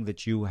the thing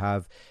that you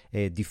have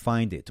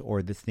defined it,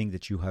 or the thing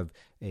that you have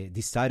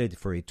decided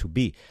for it to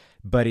be.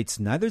 But it's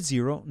neither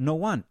 0 nor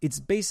 1. It's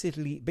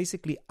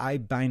basically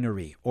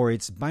I-binary, or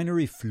it's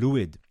binary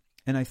fluid.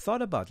 And I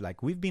thought about,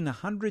 we've been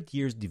 100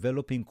 years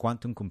developing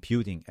quantum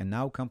computing, and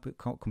now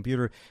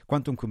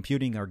quantum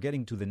computing are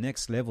getting to the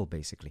next level,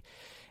 basically.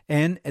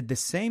 And at the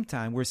same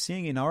time, we're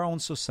seeing in our own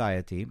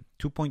society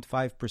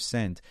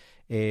 2.5%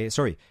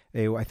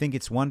 I think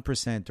it's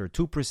 1% or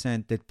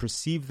 2% that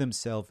perceive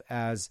themselves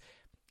as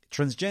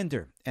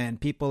transgender,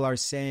 and people are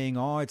saying,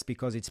 oh, it's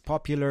because it's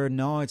popular.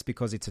 No, it's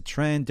because it's a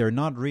trend. They're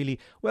not really.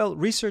 Well,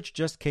 research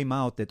just came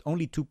out that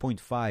only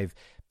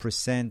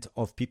 2.5%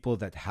 of people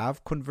that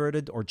have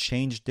converted or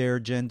changed their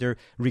gender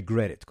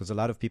regret it, because a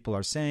lot of people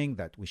are saying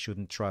that we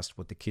shouldn't trust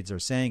what the kids are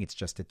saying. It's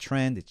just a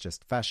trend. It's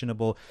just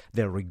fashionable.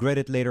 They'll regret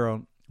it later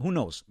on. Who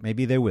knows?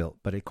 Maybe they will.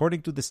 But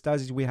according to the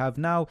studies we have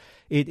now,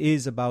 it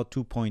is about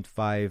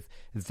 2.5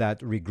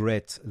 that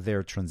regret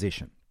their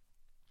transition.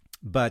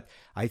 But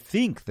I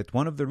think that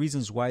one of the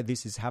reasons why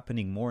this is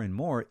happening more and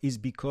more is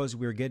because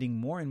we're getting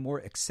more and more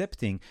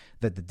accepting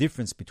that the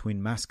difference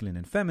between masculine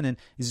and feminine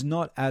is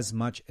not as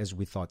much as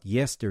we thought.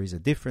 Yes, there is a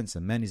difference.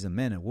 A man is a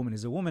man, a woman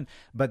is a woman,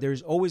 but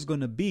there's always going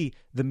to be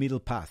the middle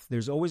path.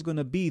 There's always going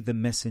to be the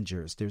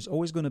messengers. There's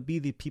always going to be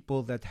the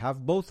people that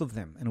have both of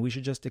them, and we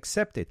should just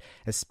accept it,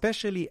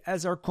 especially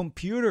as our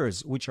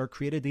computers, which are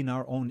created in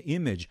our own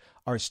image,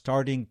 are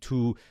starting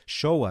to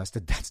show us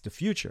that that's the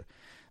future.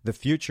 The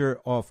future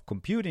of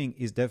computing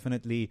is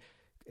definitely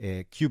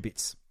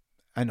qubits.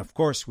 And of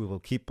course, we will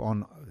keep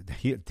on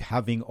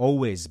having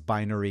always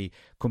binary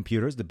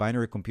computers. The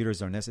binary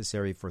computers are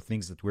necessary for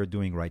things that we're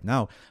doing right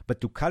now. But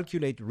to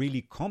calculate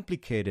really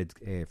complicated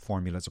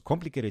formulas or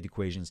complicated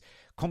equations,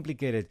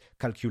 complicated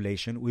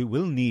calculation, we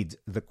will need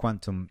the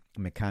quantum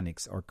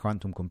mechanics or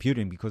quantum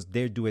computing, because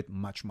they do it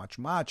much, much,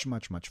 much,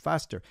 much, much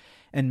faster.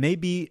 And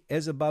maybe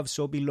as above,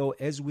 so below,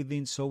 as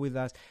within, so with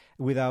us,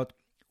 without.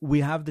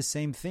 We have the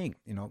same thing.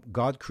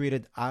 God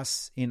created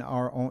us in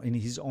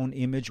His own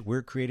image.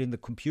 We're creating the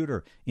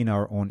computer in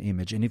our own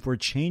image. And if we're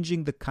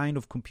changing the kind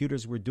of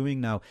computers we're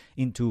doing now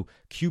into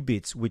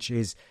qubits, which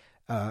is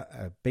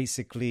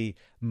basically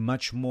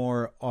much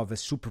more of a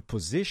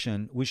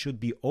superposition, we should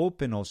be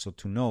open also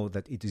to know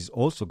that it is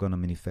also going to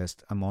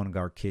manifest among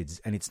our kids.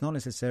 And it's not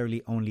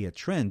necessarily only a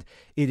trend.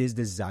 It is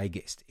the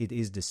zeitgeist. It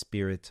is the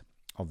spirit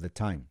of the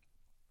time.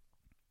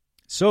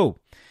 So,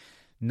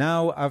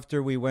 now,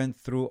 after we went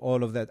through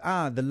all of that,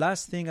 the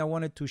last thing I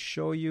wanted to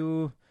show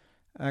you,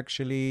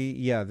 actually,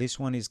 this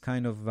one is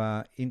kind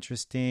of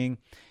interesting.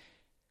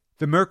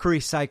 The Mercury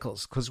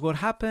cycles, because what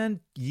happened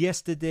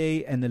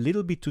yesterday and a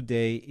little bit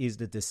today is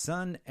that the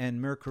Sun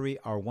and Mercury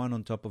are one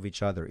on top of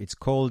each other. It's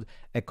called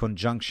a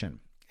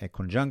conjunction. A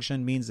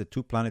conjunction means the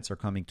two planets are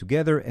coming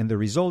together and the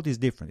result is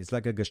different. It's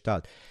like a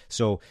gestalt.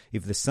 So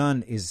if the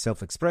Sun is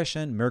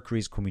self-expression, Mercury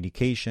is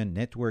communication,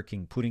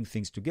 networking, putting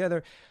things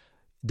together.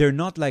 They're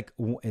not like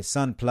a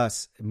Sun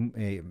plus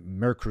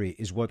Mercury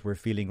is what we're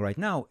feeling right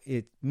now.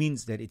 It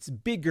means that it's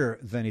bigger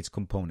than its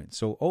components.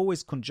 So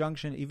always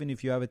conjunction, even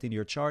if you have it in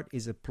your chart,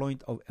 is a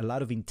point of a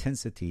lot of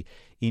intensity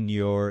in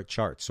your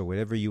chart. So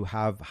whenever you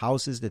have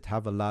houses that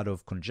have a lot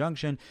of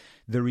conjunction,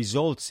 the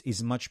results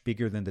is much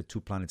bigger than the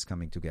two planets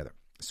coming together.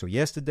 So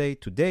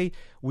today,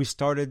 we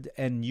started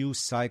a new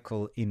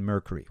cycle in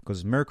Mercury,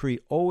 because Mercury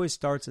always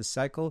starts a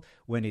cycle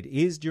when it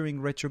is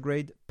during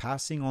retrograde,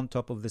 passing on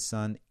top of the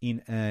Sun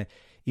in a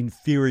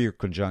inferior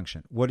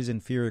conjunction. What is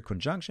inferior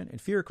conjunction?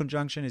 Inferior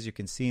conjunction, as you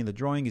can see in the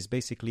drawing, is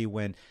basically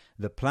when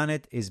the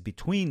planet is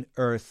between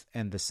Earth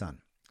and the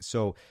Sun.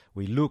 So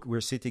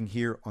we're sitting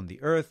here on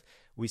the Earth.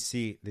 We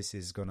see this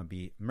is going to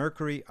be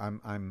Mercury.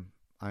 I'm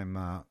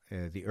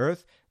the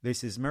Earth.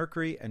 This is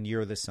Mercury, and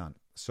you're the Sun.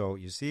 So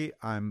you see,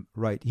 I'm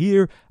right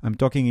here. I'm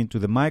talking into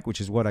the mic, which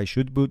is what I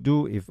should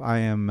do. If I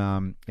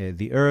am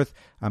the Earth,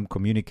 I'm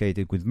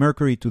communicating with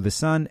Mercury to the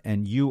Sun,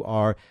 and you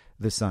are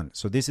the Sun.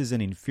 So this is an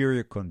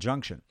inferior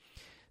conjunction.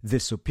 The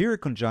superior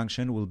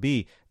conjunction will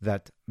be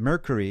that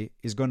Mercury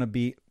is going to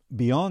be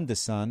beyond the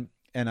Sun,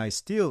 and I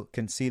still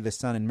can see the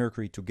Sun and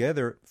Mercury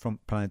together from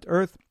planet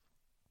Earth,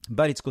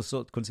 but it's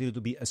also considered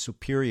to be a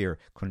superior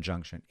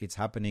conjunction. It's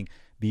happening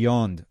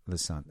beyond the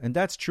Sun. And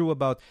that's true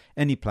about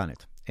any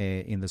planet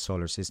in the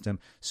solar system,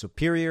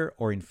 superior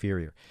or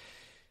inferior.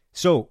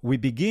 So we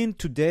begin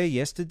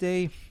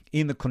yesterday,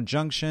 in the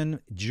conjunction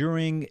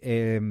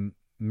during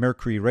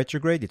Mercury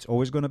retrograde. It's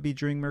always going to be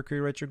during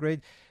Mercury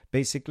retrograde,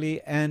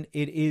 basically, and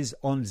it is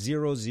on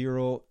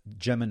 00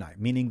 Gemini,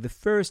 meaning the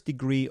first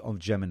degree of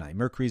Gemini.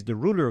 Mercury is the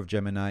ruler of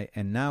Gemini,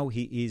 and now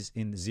he is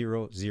in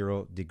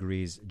 00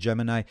 degrees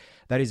Gemini.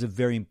 That is a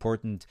very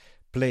important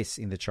place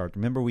in the chart.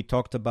 Remember, we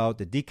talked about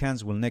the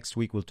decans. Well, next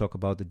week we'll talk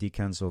about the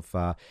decans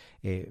of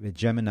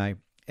Gemini,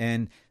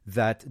 and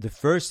that the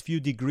first few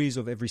degrees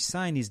of every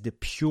sign is the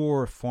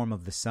pure form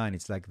of the sign.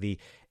 It's like the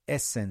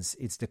essence,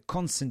 it's the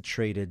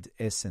concentrated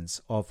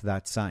essence of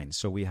that sign.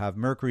 So we have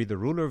Mercury, the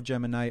ruler of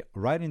Gemini,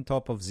 right on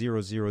top of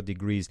 00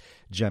 degrees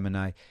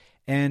Gemini,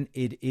 and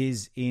it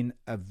is in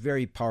a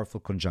very powerful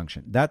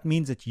conjunction. That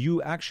means that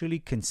you actually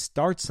can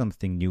start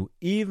something new,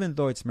 even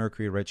though it's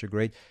Mercury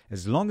retrograde,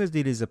 as long as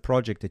it is a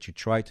project that you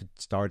tried to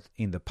start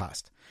in the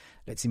past.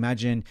 Let's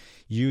imagine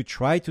you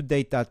try to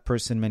date that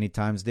person many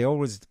times. They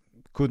always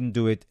couldn't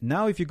do it.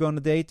 Now, if you're going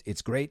to date,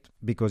 it's great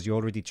because you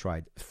already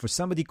tried. For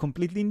somebody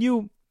completely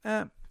new,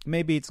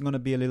 maybe it's going to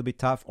be a little bit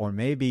tough, or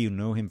maybe you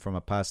know him from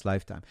a past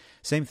lifetime.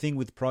 Same thing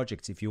with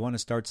projects. If you want to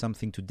start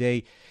something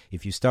today,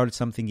 if you started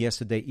something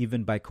yesterday,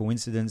 even by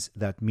coincidence,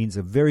 that means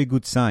a very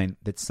good sign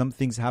that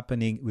something's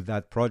happening with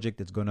that project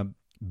that's going to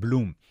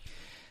bloom.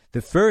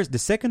 The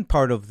second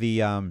part of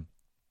the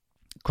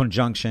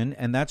conjunction,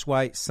 and that's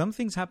why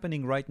something's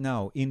happening right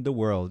now in the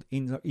world,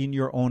 in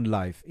your own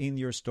life, in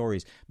your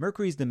stories.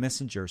 Mercury is the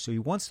messenger, so he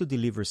wants to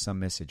deliver some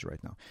message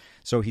right now.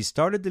 So he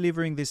started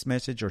delivering this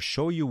message, or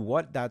show you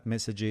what that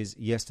message is,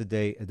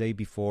 yesterday, a day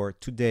before,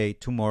 today,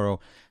 tomorrow.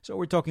 So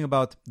we're talking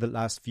about the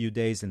last few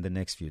days and the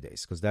next few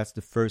days, because that's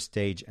the first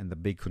stage and the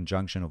big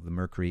conjunction of the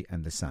Mercury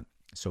and the Sun.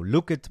 So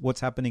look at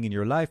what's happening in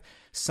your life.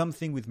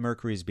 Something with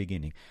Mercury is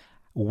beginning.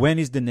 When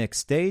is the next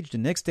stage? The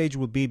next stage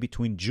will be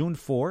between June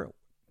 4,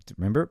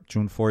 remember,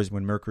 June 4 is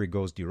when Mercury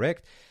goes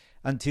direct,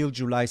 until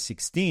July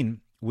 16,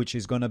 which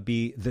is going to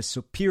be the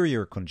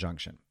superior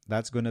conjunction.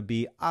 That's going to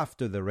be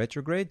after the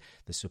retrograde.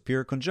 The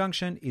superior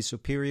conjunction is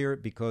superior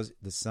because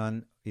the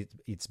Sun,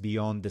 it's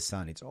beyond the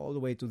Sun. It's all the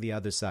way to the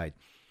other side.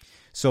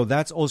 So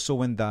that's also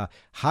when the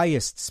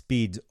highest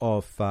speed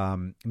of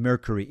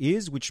Mercury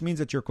is, which means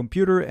that your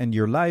computer and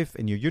your life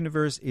and your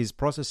universe is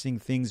processing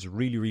things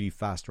really, really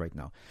fast right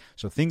now.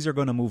 So things are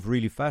going to move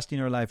really fast in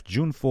your life,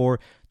 June 4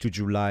 to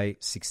July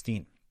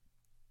 16.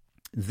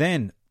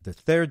 Then the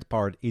third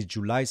part is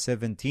July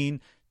 17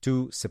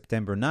 to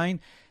September 9.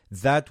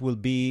 That will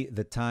be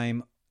the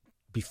time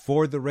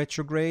before the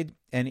retrograde,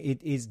 and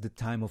it is the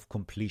time of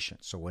completion.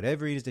 So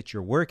whatever it is that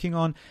you're working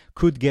on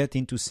could get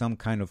into some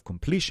kind of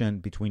completion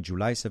between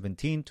July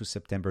 17 to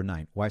September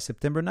 9. Why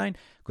September 9?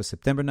 Because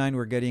September 9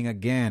 we're getting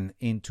again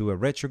into a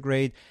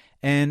retrograde,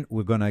 and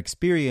we're going to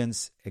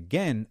experience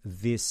again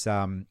this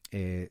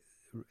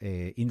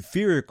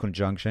inferior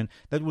conjunction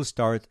that will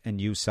start a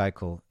new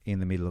cycle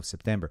in the middle of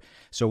September.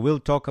 So we'll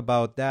talk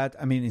about that,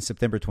 in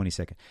September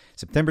 22nd.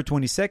 September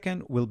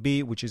 22nd will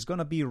be, which is going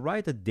to be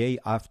right a day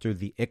after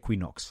the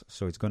equinox.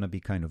 So it's going to be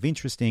kind of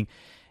interesting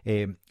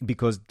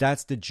because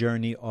that's the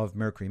journey of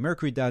Mercury.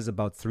 Mercury does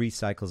about 3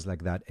 cycles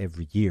like that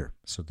every year.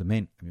 So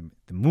the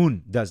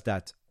moon does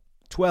that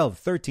 12,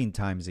 13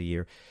 times a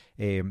year.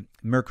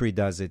 Mercury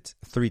does it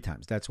 3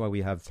 times. That's why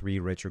we have 3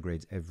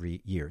 retrogrades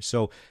every year.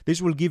 So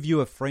this will give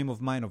you a frame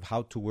of mind of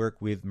how to work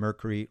with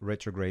Mercury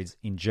retrogrades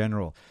in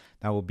general.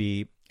 That will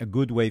be a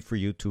good way for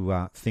you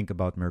to think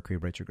about Mercury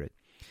retrograde.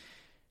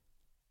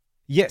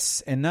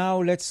 Yes, and now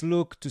let's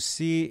look to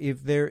see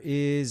if there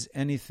is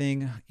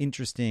anything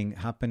interesting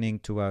happening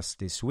to us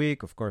this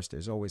week. Of course,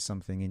 there's always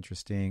something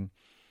interesting.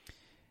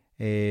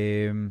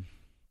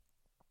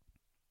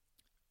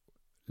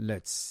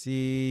 Let's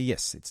see.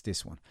 Yes, it's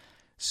this one.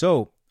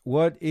 So,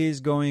 what is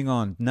going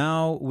on?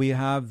 Now we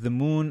have the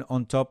moon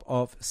on top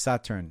of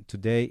Saturn.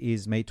 Today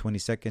is May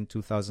 22nd,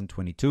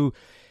 2022.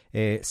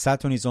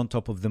 Saturn is on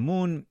top of the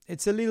moon.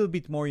 It's a little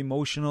bit more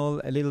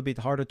emotional, a little bit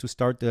harder to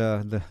start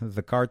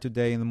the car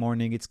today in the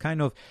morning. It's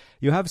kind of,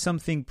 you have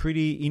something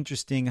pretty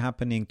interesting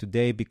happening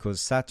today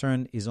because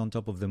Saturn is on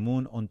top of the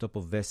moon, on top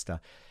of Vesta.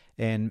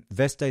 And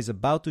Vesta is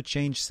about to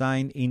change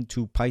sign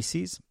into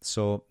Pisces.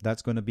 So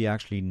that's going to be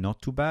actually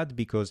not too bad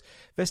because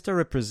Vesta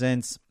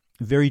represents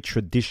very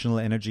traditional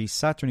energy.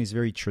 Saturn is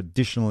very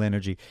traditional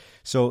energy.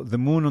 So the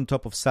moon on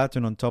top of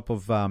Saturn, on top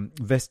of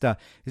Vesta,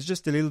 is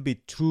just a little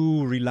bit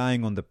too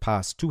relying on the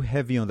past, too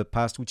heavy on the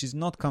past, which is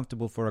not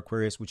comfortable for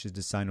Aquarius, which is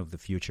the sign of the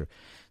future.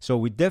 So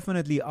we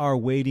definitely are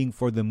waiting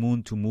for the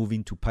moon to move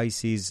into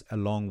Pisces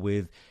along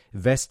with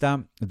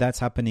Vesta. That's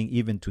happening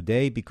even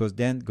today because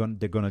then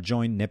they're going to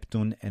join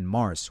Neptune and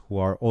Mars, who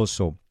are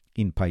also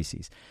in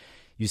Pisces.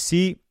 You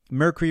see,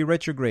 Mercury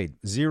retrograde,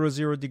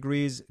 0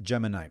 degrees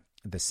Gemini.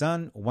 The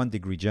Sun, 1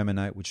 degree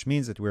Gemini, which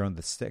means that we're on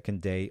the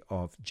second day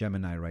of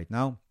Gemini right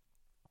now.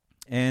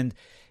 And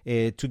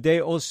today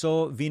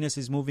also, Venus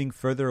is moving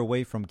further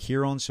away from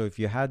Chiron. So if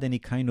you had any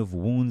kind of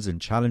wounds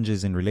and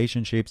challenges in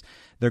relationships,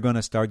 they're going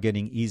to start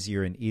getting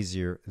easier and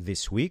easier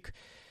this week.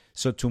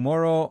 So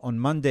tomorrow, on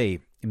Monday,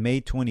 May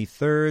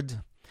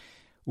 23rd,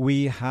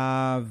 we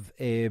have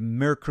a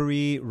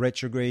Mercury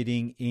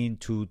retrograding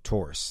into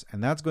Taurus.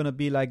 And that's going to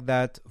be like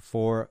that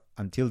for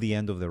until the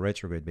end of the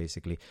retrograde,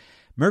 basically.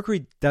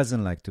 Mercury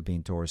doesn't like to be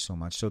in Taurus so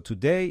much. So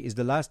today is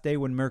the last day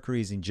when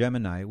Mercury is in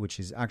Gemini, which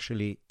is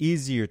actually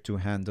easier to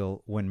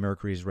handle when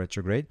Mercury is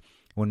retrograde.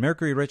 When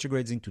Mercury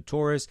retrogrades into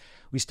Taurus,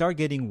 we start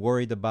getting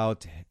worried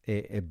about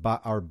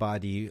our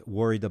body,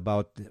 worried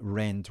about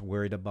rent,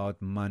 worried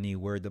about money,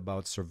 worried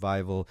about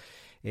survival.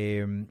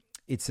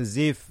 It's as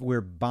if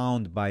we're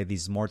bound by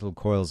these mortal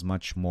coils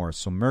much more.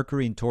 So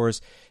Mercury in Taurus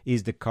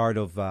is the card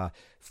of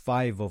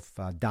 5 of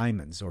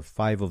diamonds or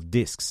 5 of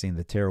discs in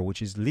the tarot,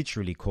 which is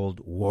literally called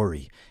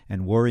worry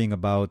and worrying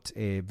about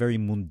very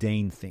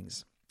mundane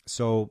things.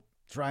 So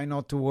try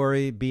not to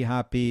worry, be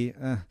happy.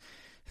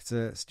 It's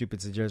a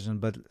stupid suggestion,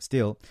 but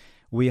still.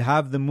 We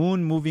have the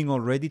moon moving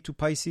already to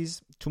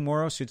Pisces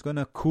tomorrow, so it's going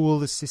to cool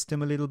the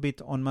system a little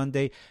bit on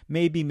Monday,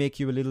 maybe make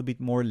you a little bit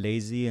more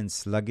lazy and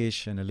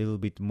sluggish and a little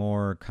bit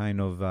more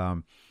kind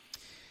of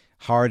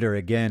harder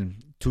again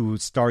to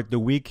start the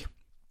week.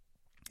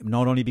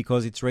 not only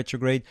because it's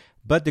retrograde,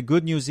 but the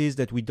good news is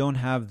that we don't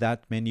have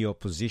that many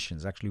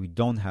oppositions. Actually, we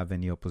don't have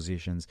any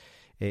oppositions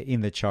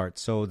in the chart.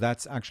 So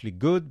that's actually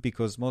good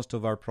because most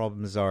of our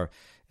problems are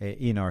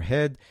in our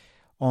head.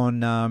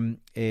 On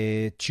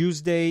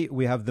Tuesday,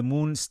 we have the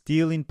moon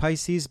still in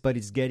Pisces, but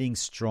it's getting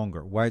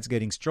stronger. Why it's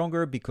getting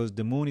stronger? Because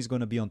the moon is going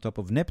to be on top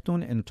of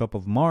Neptune and on top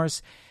of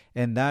Mars,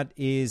 and that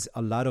is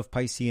a lot of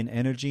Piscean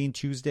energy in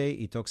Tuesday.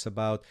 It talks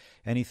about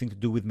anything to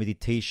do with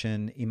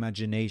meditation,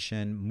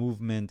 imagination,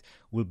 movement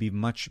will be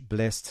much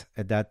blessed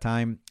at that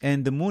time.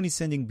 And the moon is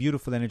sending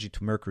beautiful energy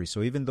to Mercury.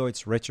 So even though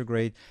it's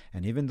retrograde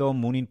and even though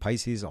moon in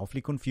Pisces is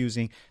awfully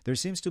confusing, there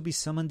seems to be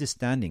some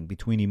understanding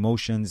between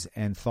emotions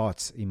and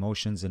thoughts,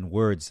 emotions and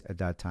words at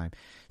that time.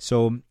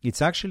 So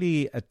it's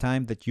actually a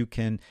time that you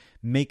can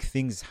make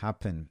things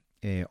happen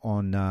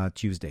on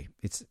Tuesday.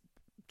 It's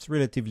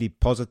relatively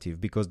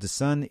positive because the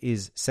sun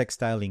is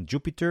sextiling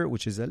Jupiter,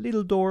 which is a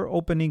little door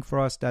opening for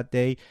us that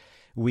day.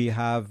 We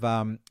have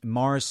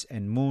Mars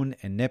and Moon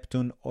and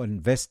Neptune on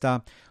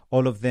Vesta,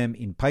 all of them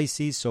in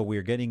Pisces. So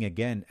we're getting,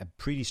 again, a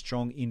pretty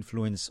strong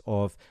influence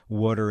of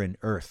water and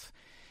earth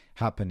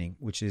happening,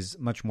 which is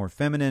much more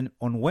feminine.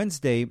 On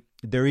Wednesday,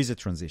 there is a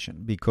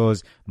transition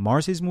because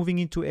Mars is moving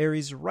into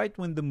Aries right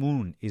when the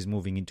moon is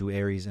moving into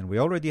Aries, and we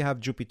already have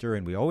Jupiter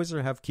and we always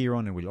have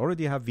Chiron and we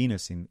already have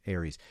Venus in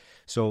Aries.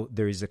 So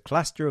there is a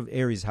cluster of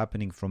Aries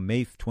happening from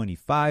May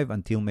 25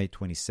 until May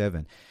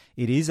 27.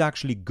 It is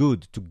actually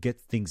good to get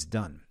things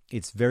done.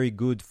 It's very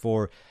good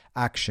for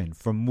action,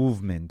 for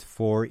movement,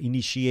 for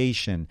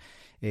initiation,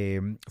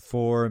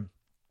 for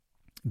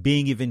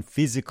being even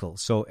physical.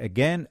 So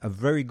again, a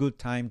very good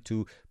time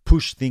to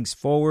push things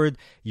forward.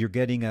 You're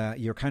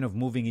kind of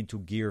moving into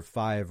gear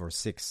 5 or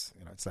 6.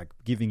 It's like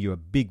giving you a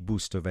big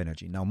boost of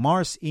energy. Now,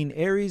 Mars in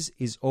Aries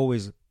is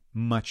always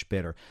much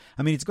better.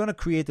 I mean, it's going to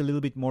create a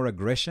little bit more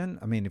aggression.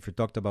 I mean, if we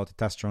talked about the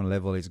testosterone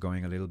level, it's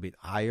going a little bit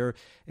higher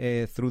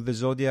through the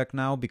zodiac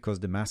now because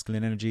the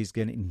masculine energy is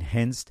getting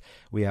enhanced.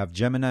 We have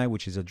Gemini,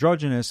 which is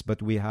androgynous,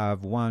 but we have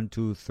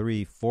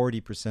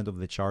 40% of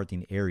the chart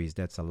in Aries.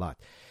 That's a lot.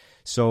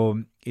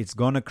 So it's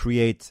going to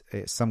create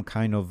some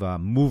kind of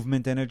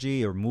movement energy.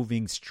 You're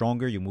moving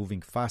stronger. You're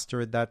moving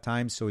faster at that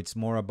time. So it's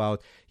more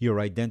about your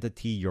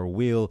identity, your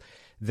will.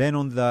 Then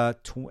on the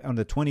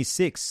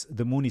 26th,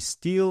 the moon is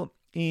still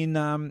in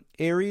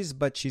Aries,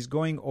 but she's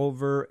going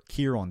over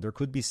Chiron. There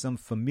could be some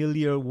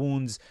familiar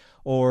wounds,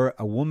 or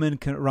a woman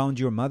around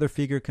your mother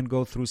figure can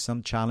go through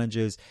some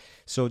challenges.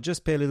 So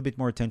just pay a little bit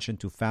more attention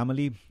to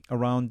family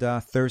around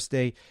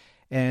Thursday.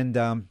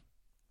 And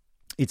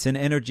it's an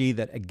energy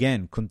that,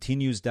 again,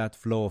 continues that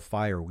flow of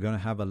fire. We're going to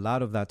have a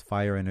lot of that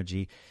fire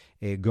energy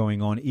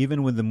going on.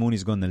 Even when the moon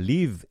is going to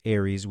leave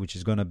Aries, which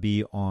is going to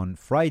be on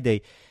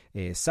Friday,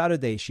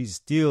 Saturday,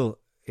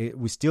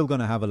 we're still going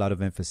to have a lot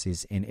of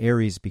emphasis in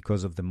Aries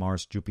because of the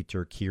Mars,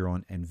 Jupiter,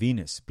 Chiron, and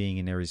Venus being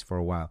in Aries for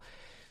a while.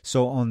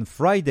 So on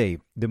Friday,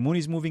 the moon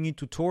is moving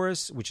into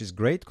Taurus, which is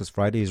great because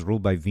Friday is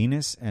ruled by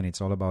Venus and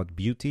it's all about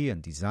beauty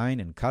and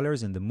design and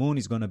colors. And the moon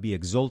is going to be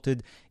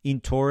exalted in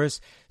Taurus.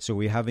 So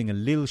we're having a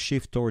little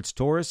shift towards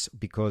Taurus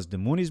because the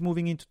moon is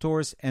moving into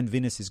Taurus and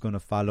Venus is going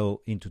to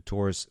follow into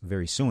Taurus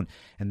very soon.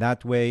 And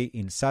that way,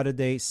 in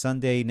Saturday,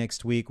 Sunday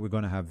next week, we're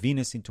going to have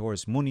Venus in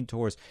Taurus, moon in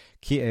Taurus,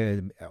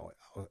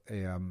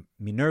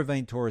 Minerva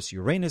in Taurus,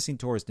 Uranus in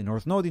Taurus, the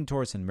North Node in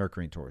Taurus, and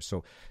Mercury in Taurus.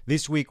 So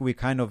this week we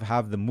kind of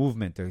have the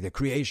movement, the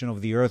creation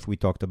of the Earth we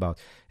talked about.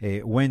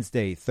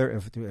 Wednesday,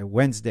 Thursday,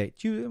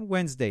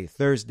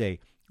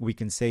 we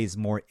can say is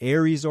more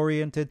Aries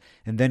oriented,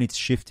 and then it's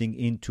shifting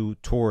into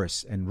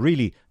Taurus. And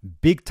really,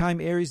 big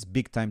time Aries,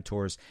 big time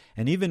Taurus.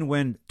 And even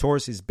when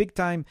Taurus is big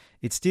time,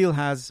 it still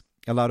has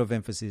a lot of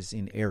emphasis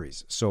in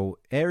Aries. So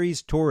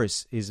Aries,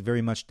 Taurus is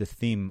very much the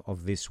theme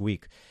of this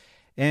week.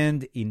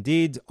 And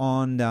indeed,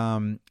 on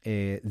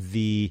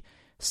the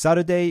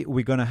Saturday,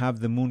 we're going to have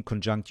the moon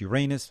conjunct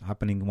Uranus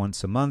happening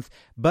once a month.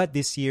 But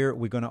this year,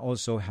 we're going to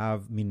also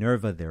have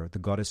Minerva there, the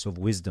goddess of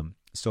wisdom.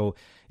 So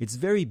it's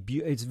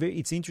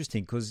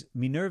interesting because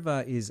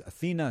Minerva is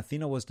Athena.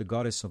 Athena was the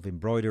goddess of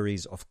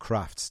embroideries, of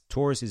crafts.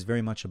 Taurus is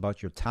very much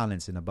about your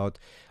talents and about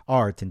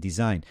art and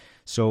design.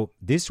 So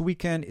this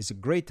weekend is a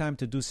great time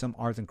to do some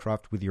art and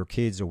craft with your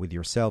kids or with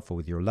yourself or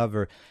with your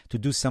lover, to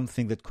do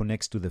something that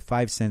connects to the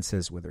 5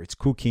 senses, whether it's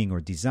cooking or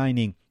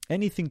designing.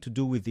 Anything to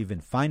do with even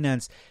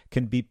finance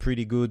can be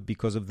pretty good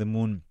because of the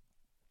moon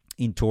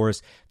in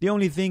Taurus. The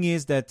only thing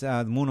is that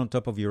the moon on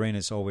top of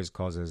Uranus always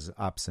causes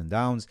ups and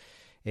downs.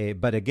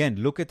 But again,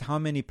 look at how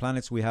many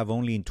planets we have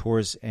only in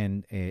Taurus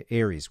and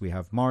Aries. We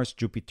have Mars,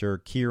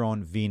 Jupiter,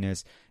 Chiron,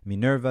 Venus,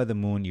 Minerva, the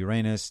moon,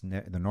 Uranus,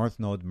 the North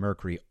Node,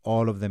 Mercury,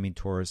 all of them in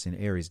Taurus and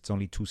Aries. It's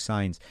only 2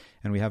 signs,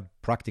 and we have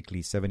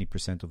practically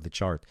 70% of the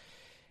chart.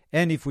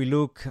 And if we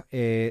look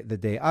the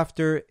day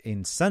after,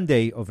 in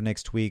Sunday of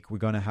next week, we're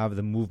going to have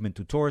the movement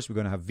to Taurus. We're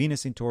going to have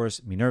Venus in Taurus,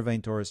 Minerva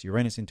in Taurus,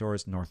 Uranus in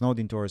Taurus, North Node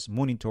in Taurus,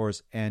 Moon in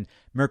Taurus, and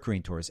Mercury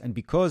in Taurus. And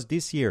because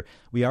this year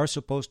we are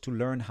supposed to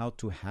learn how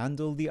to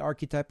handle the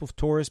archetype of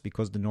Taurus,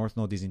 because the North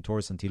Node is in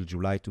Taurus until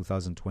July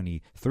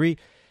 2023,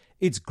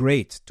 it's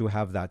great to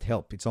have that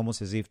help. It's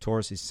almost as if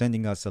Taurus is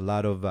sending us a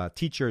lot of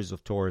teachers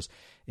of Taurus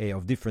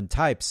of different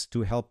types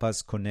to help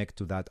us connect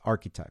to that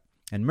archetype.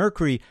 And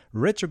Mercury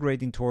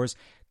retrograde in Taurus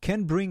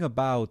can bring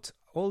about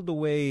all the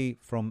way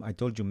from, I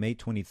told you, May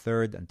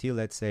 23rd until,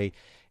 let's say,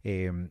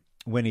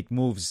 when it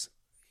moves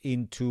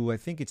into, I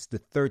think it's the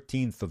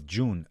 13th of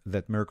June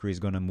that Mercury is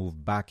going to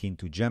move back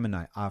into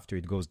Gemini after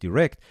it goes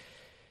direct.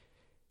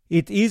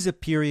 It is a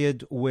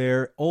period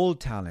where old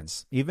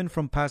talents, even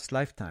from past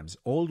lifetimes,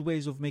 old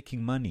ways of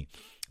making money,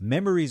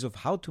 memories of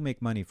how to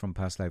make money from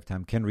past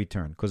lifetime can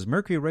return. Because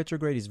Mercury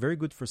retrograde is very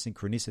good for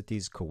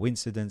synchronicities,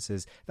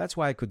 coincidences. That's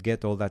why I could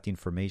get all that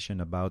information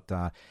about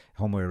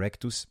Homo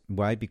erectus.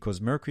 Why? Because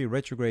Mercury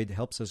retrograde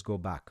helps us go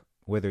back,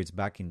 whether it's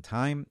back in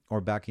time or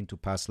back into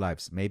past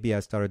lives. Maybe I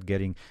started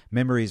getting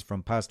memories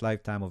from past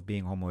lifetime of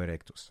being Homo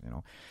erectus,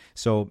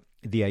 So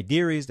the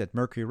idea is that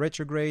Mercury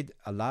retrograde,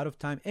 a lot of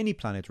time, any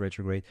planet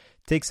retrograde,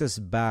 takes us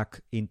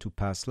back into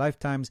past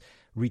lifetimes,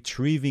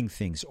 retrieving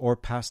things or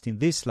past in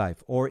this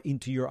life or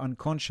into your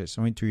unconscious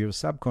or into your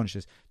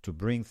subconscious to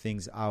bring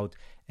things out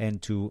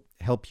and to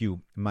help you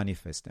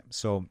manifest them.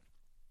 So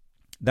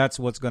that's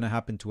what's going to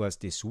happen to us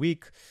this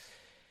week.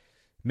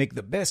 Make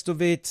the best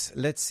of it.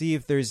 Let's see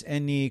if there's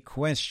any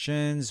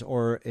questions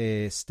or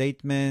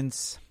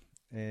statements.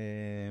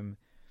 Could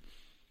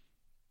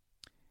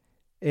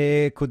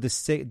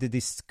the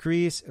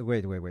decrease...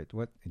 Wait.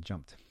 What? It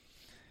jumped.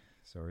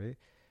 Sorry.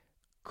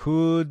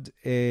 Could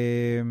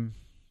the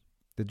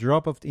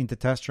drop of in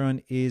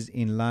testosterone is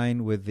in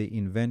line with the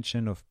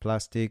invention of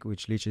plastic,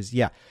 which leaches?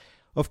 Yeah.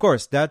 Of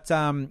course, that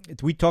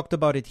we talked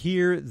about it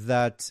here,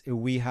 that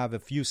we have a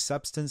few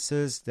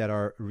substances that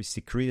are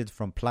secreted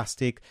from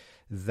plastic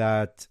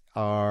that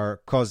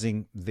are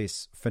causing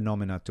this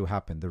phenomena to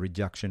happen, the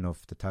reduction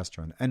of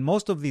testosterone. And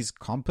most of these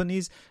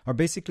companies are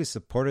basically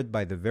supported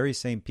by the very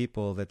same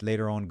people that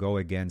later on go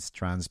against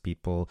trans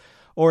people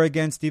or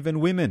against even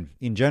women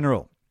in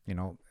general.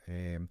 You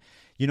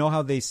know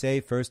how they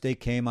say first they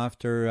came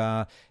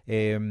after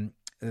the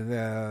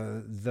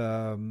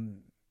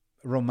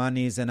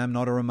Romanis, and I'm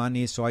not a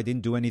Romani, so I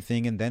didn't do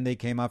anything. And then they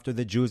came after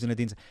the Jews, and it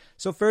didn't.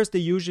 So first they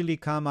usually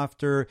come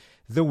after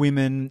the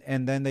women,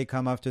 and then they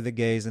come after the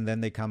gays, and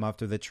then they come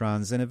after the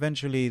trans, and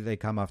eventually they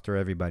come after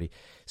everybody.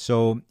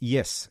 So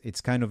yes,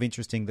 it's kind of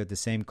interesting that the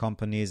same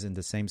companies and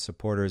the same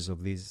supporters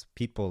of these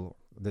people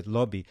that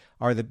lobby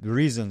are the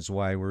reasons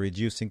why we're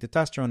reducing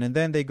testosterone. And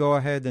then they go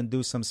ahead and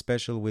do some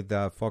special with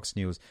Fox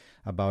News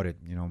about it.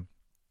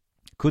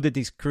 Could the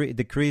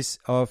decrease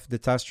of the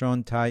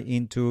testosterone tie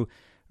into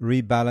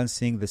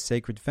rebalancing the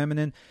sacred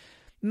feminine?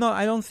 No,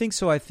 I don't think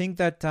so. I think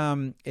that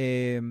I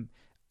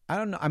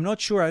don't know. I'm not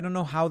sure. I don't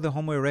know how the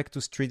Homo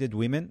erectus treated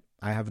women.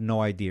 I have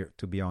no idea,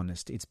 to be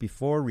honest. It's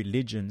before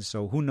religion,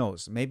 so who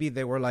knows? Maybe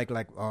they were like,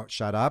 oh,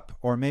 shut up,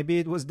 or maybe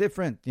it was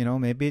different.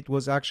 Maybe it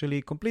was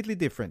actually completely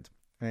different.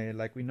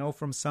 Like we know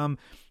from some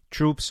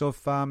troops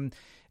of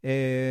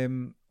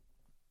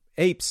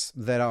apes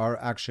that are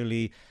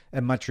actually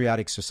a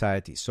matriarchic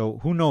society. So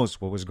who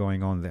knows what was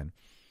going on then?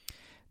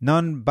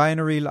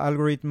 Non-binary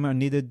algorithms are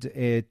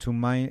needed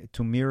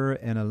to mirror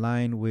and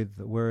align with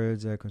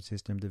words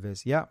consistent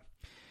device. Yeah.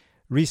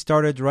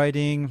 Restarted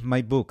writing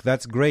my book.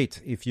 That's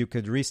great. If you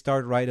could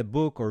write a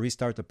book or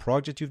restart a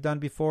project you've done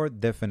before,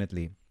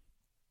 definitely.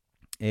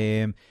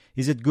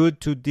 Is it good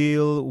to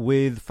deal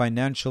with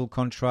financial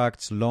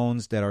contracts,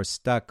 loans that are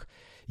stuck?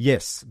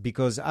 Yes,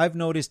 because I've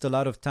noticed a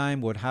lot of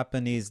time what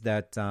happened is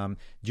that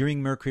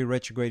during Mercury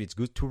retrograde, it's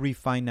good to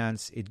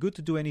refinance. It's good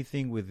to do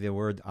anything with the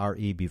word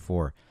RE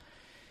before.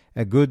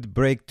 A good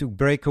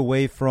break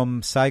away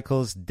from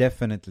cycles,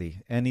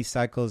 definitely. Any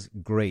cycles,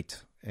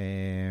 great.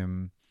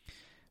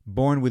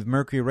 Born with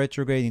Mercury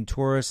retrograde in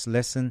Taurus,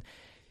 lesson.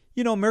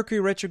 Mercury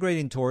retrograde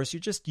in Taurus,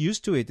 you're just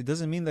used to it. It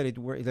doesn't mean that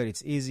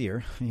it's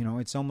easier.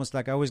 It's almost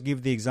like I always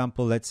give the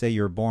example. Let's say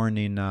you're born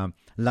in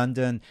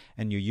London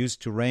and you're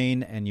used to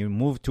rain, and you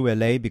move to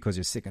LA because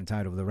you're sick and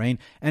tired of the rain,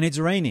 and it's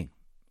raining.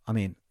 I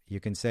mean, you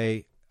can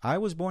say, I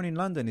was born in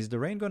London. Is the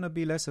rain going to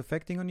be less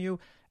affecting on you?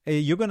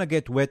 You're going to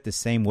get wet the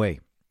same way.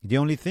 The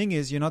only thing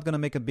is you're not going to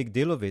make a big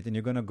deal of it, and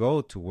you're going to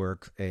go to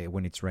work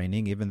when it's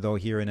raining, even though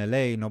here in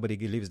LA, nobody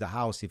leaves the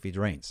house if it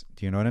rains.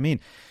 Do you know what I mean?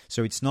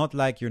 So it's not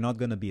like you're not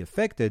going to be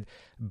affected,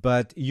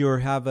 but you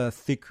have a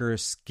thicker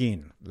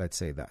skin, let's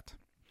say that.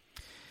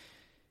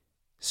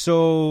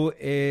 So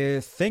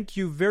thank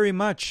you very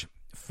much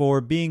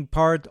for being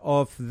part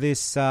of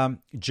this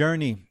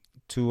journey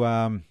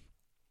to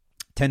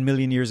 10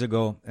 million years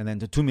ago, and then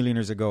to 2 million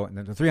years ago, and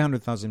then to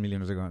 300,000 million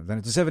years ago, and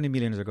then to 70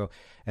 million years ago,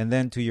 and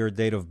then to your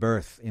date of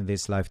birth in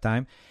this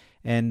lifetime.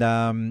 And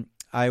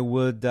I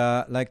would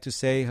like to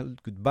say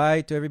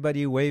goodbye to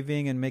everybody,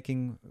 waving and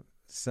making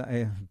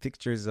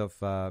pictures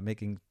of,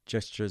 making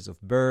gestures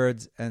of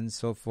birds and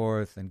so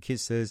forth, and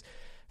kisses.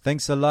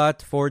 Thanks a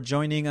lot for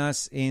joining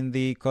us in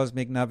the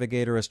Cosmic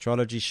Navigator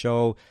Astrology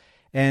Show.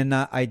 And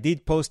I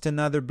did post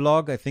another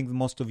blog. I think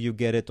most of you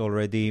get it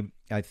already.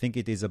 I think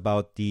it is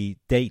about the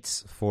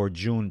dates for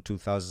June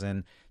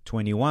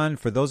 2021.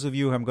 For those of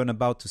you who I'm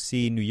about to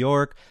see in New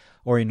York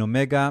or in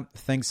Omega,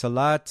 thanks a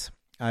lot.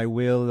 I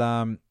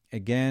will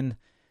again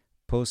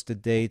post the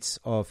dates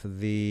of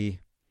the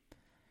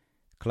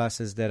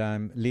classes that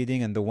I'm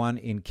leading, and the one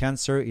in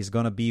Cancer is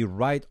going to be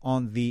right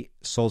on the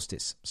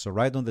solstice. So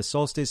right on the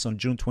solstice on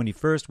June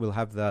 21st, we'll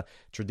have the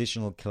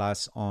traditional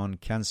class on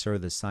Cancer,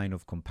 the sign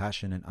of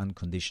compassion and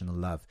unconditional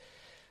love.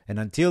 And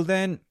until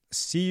then,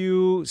 see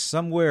you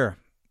somewhere.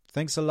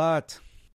 Thanks a lot.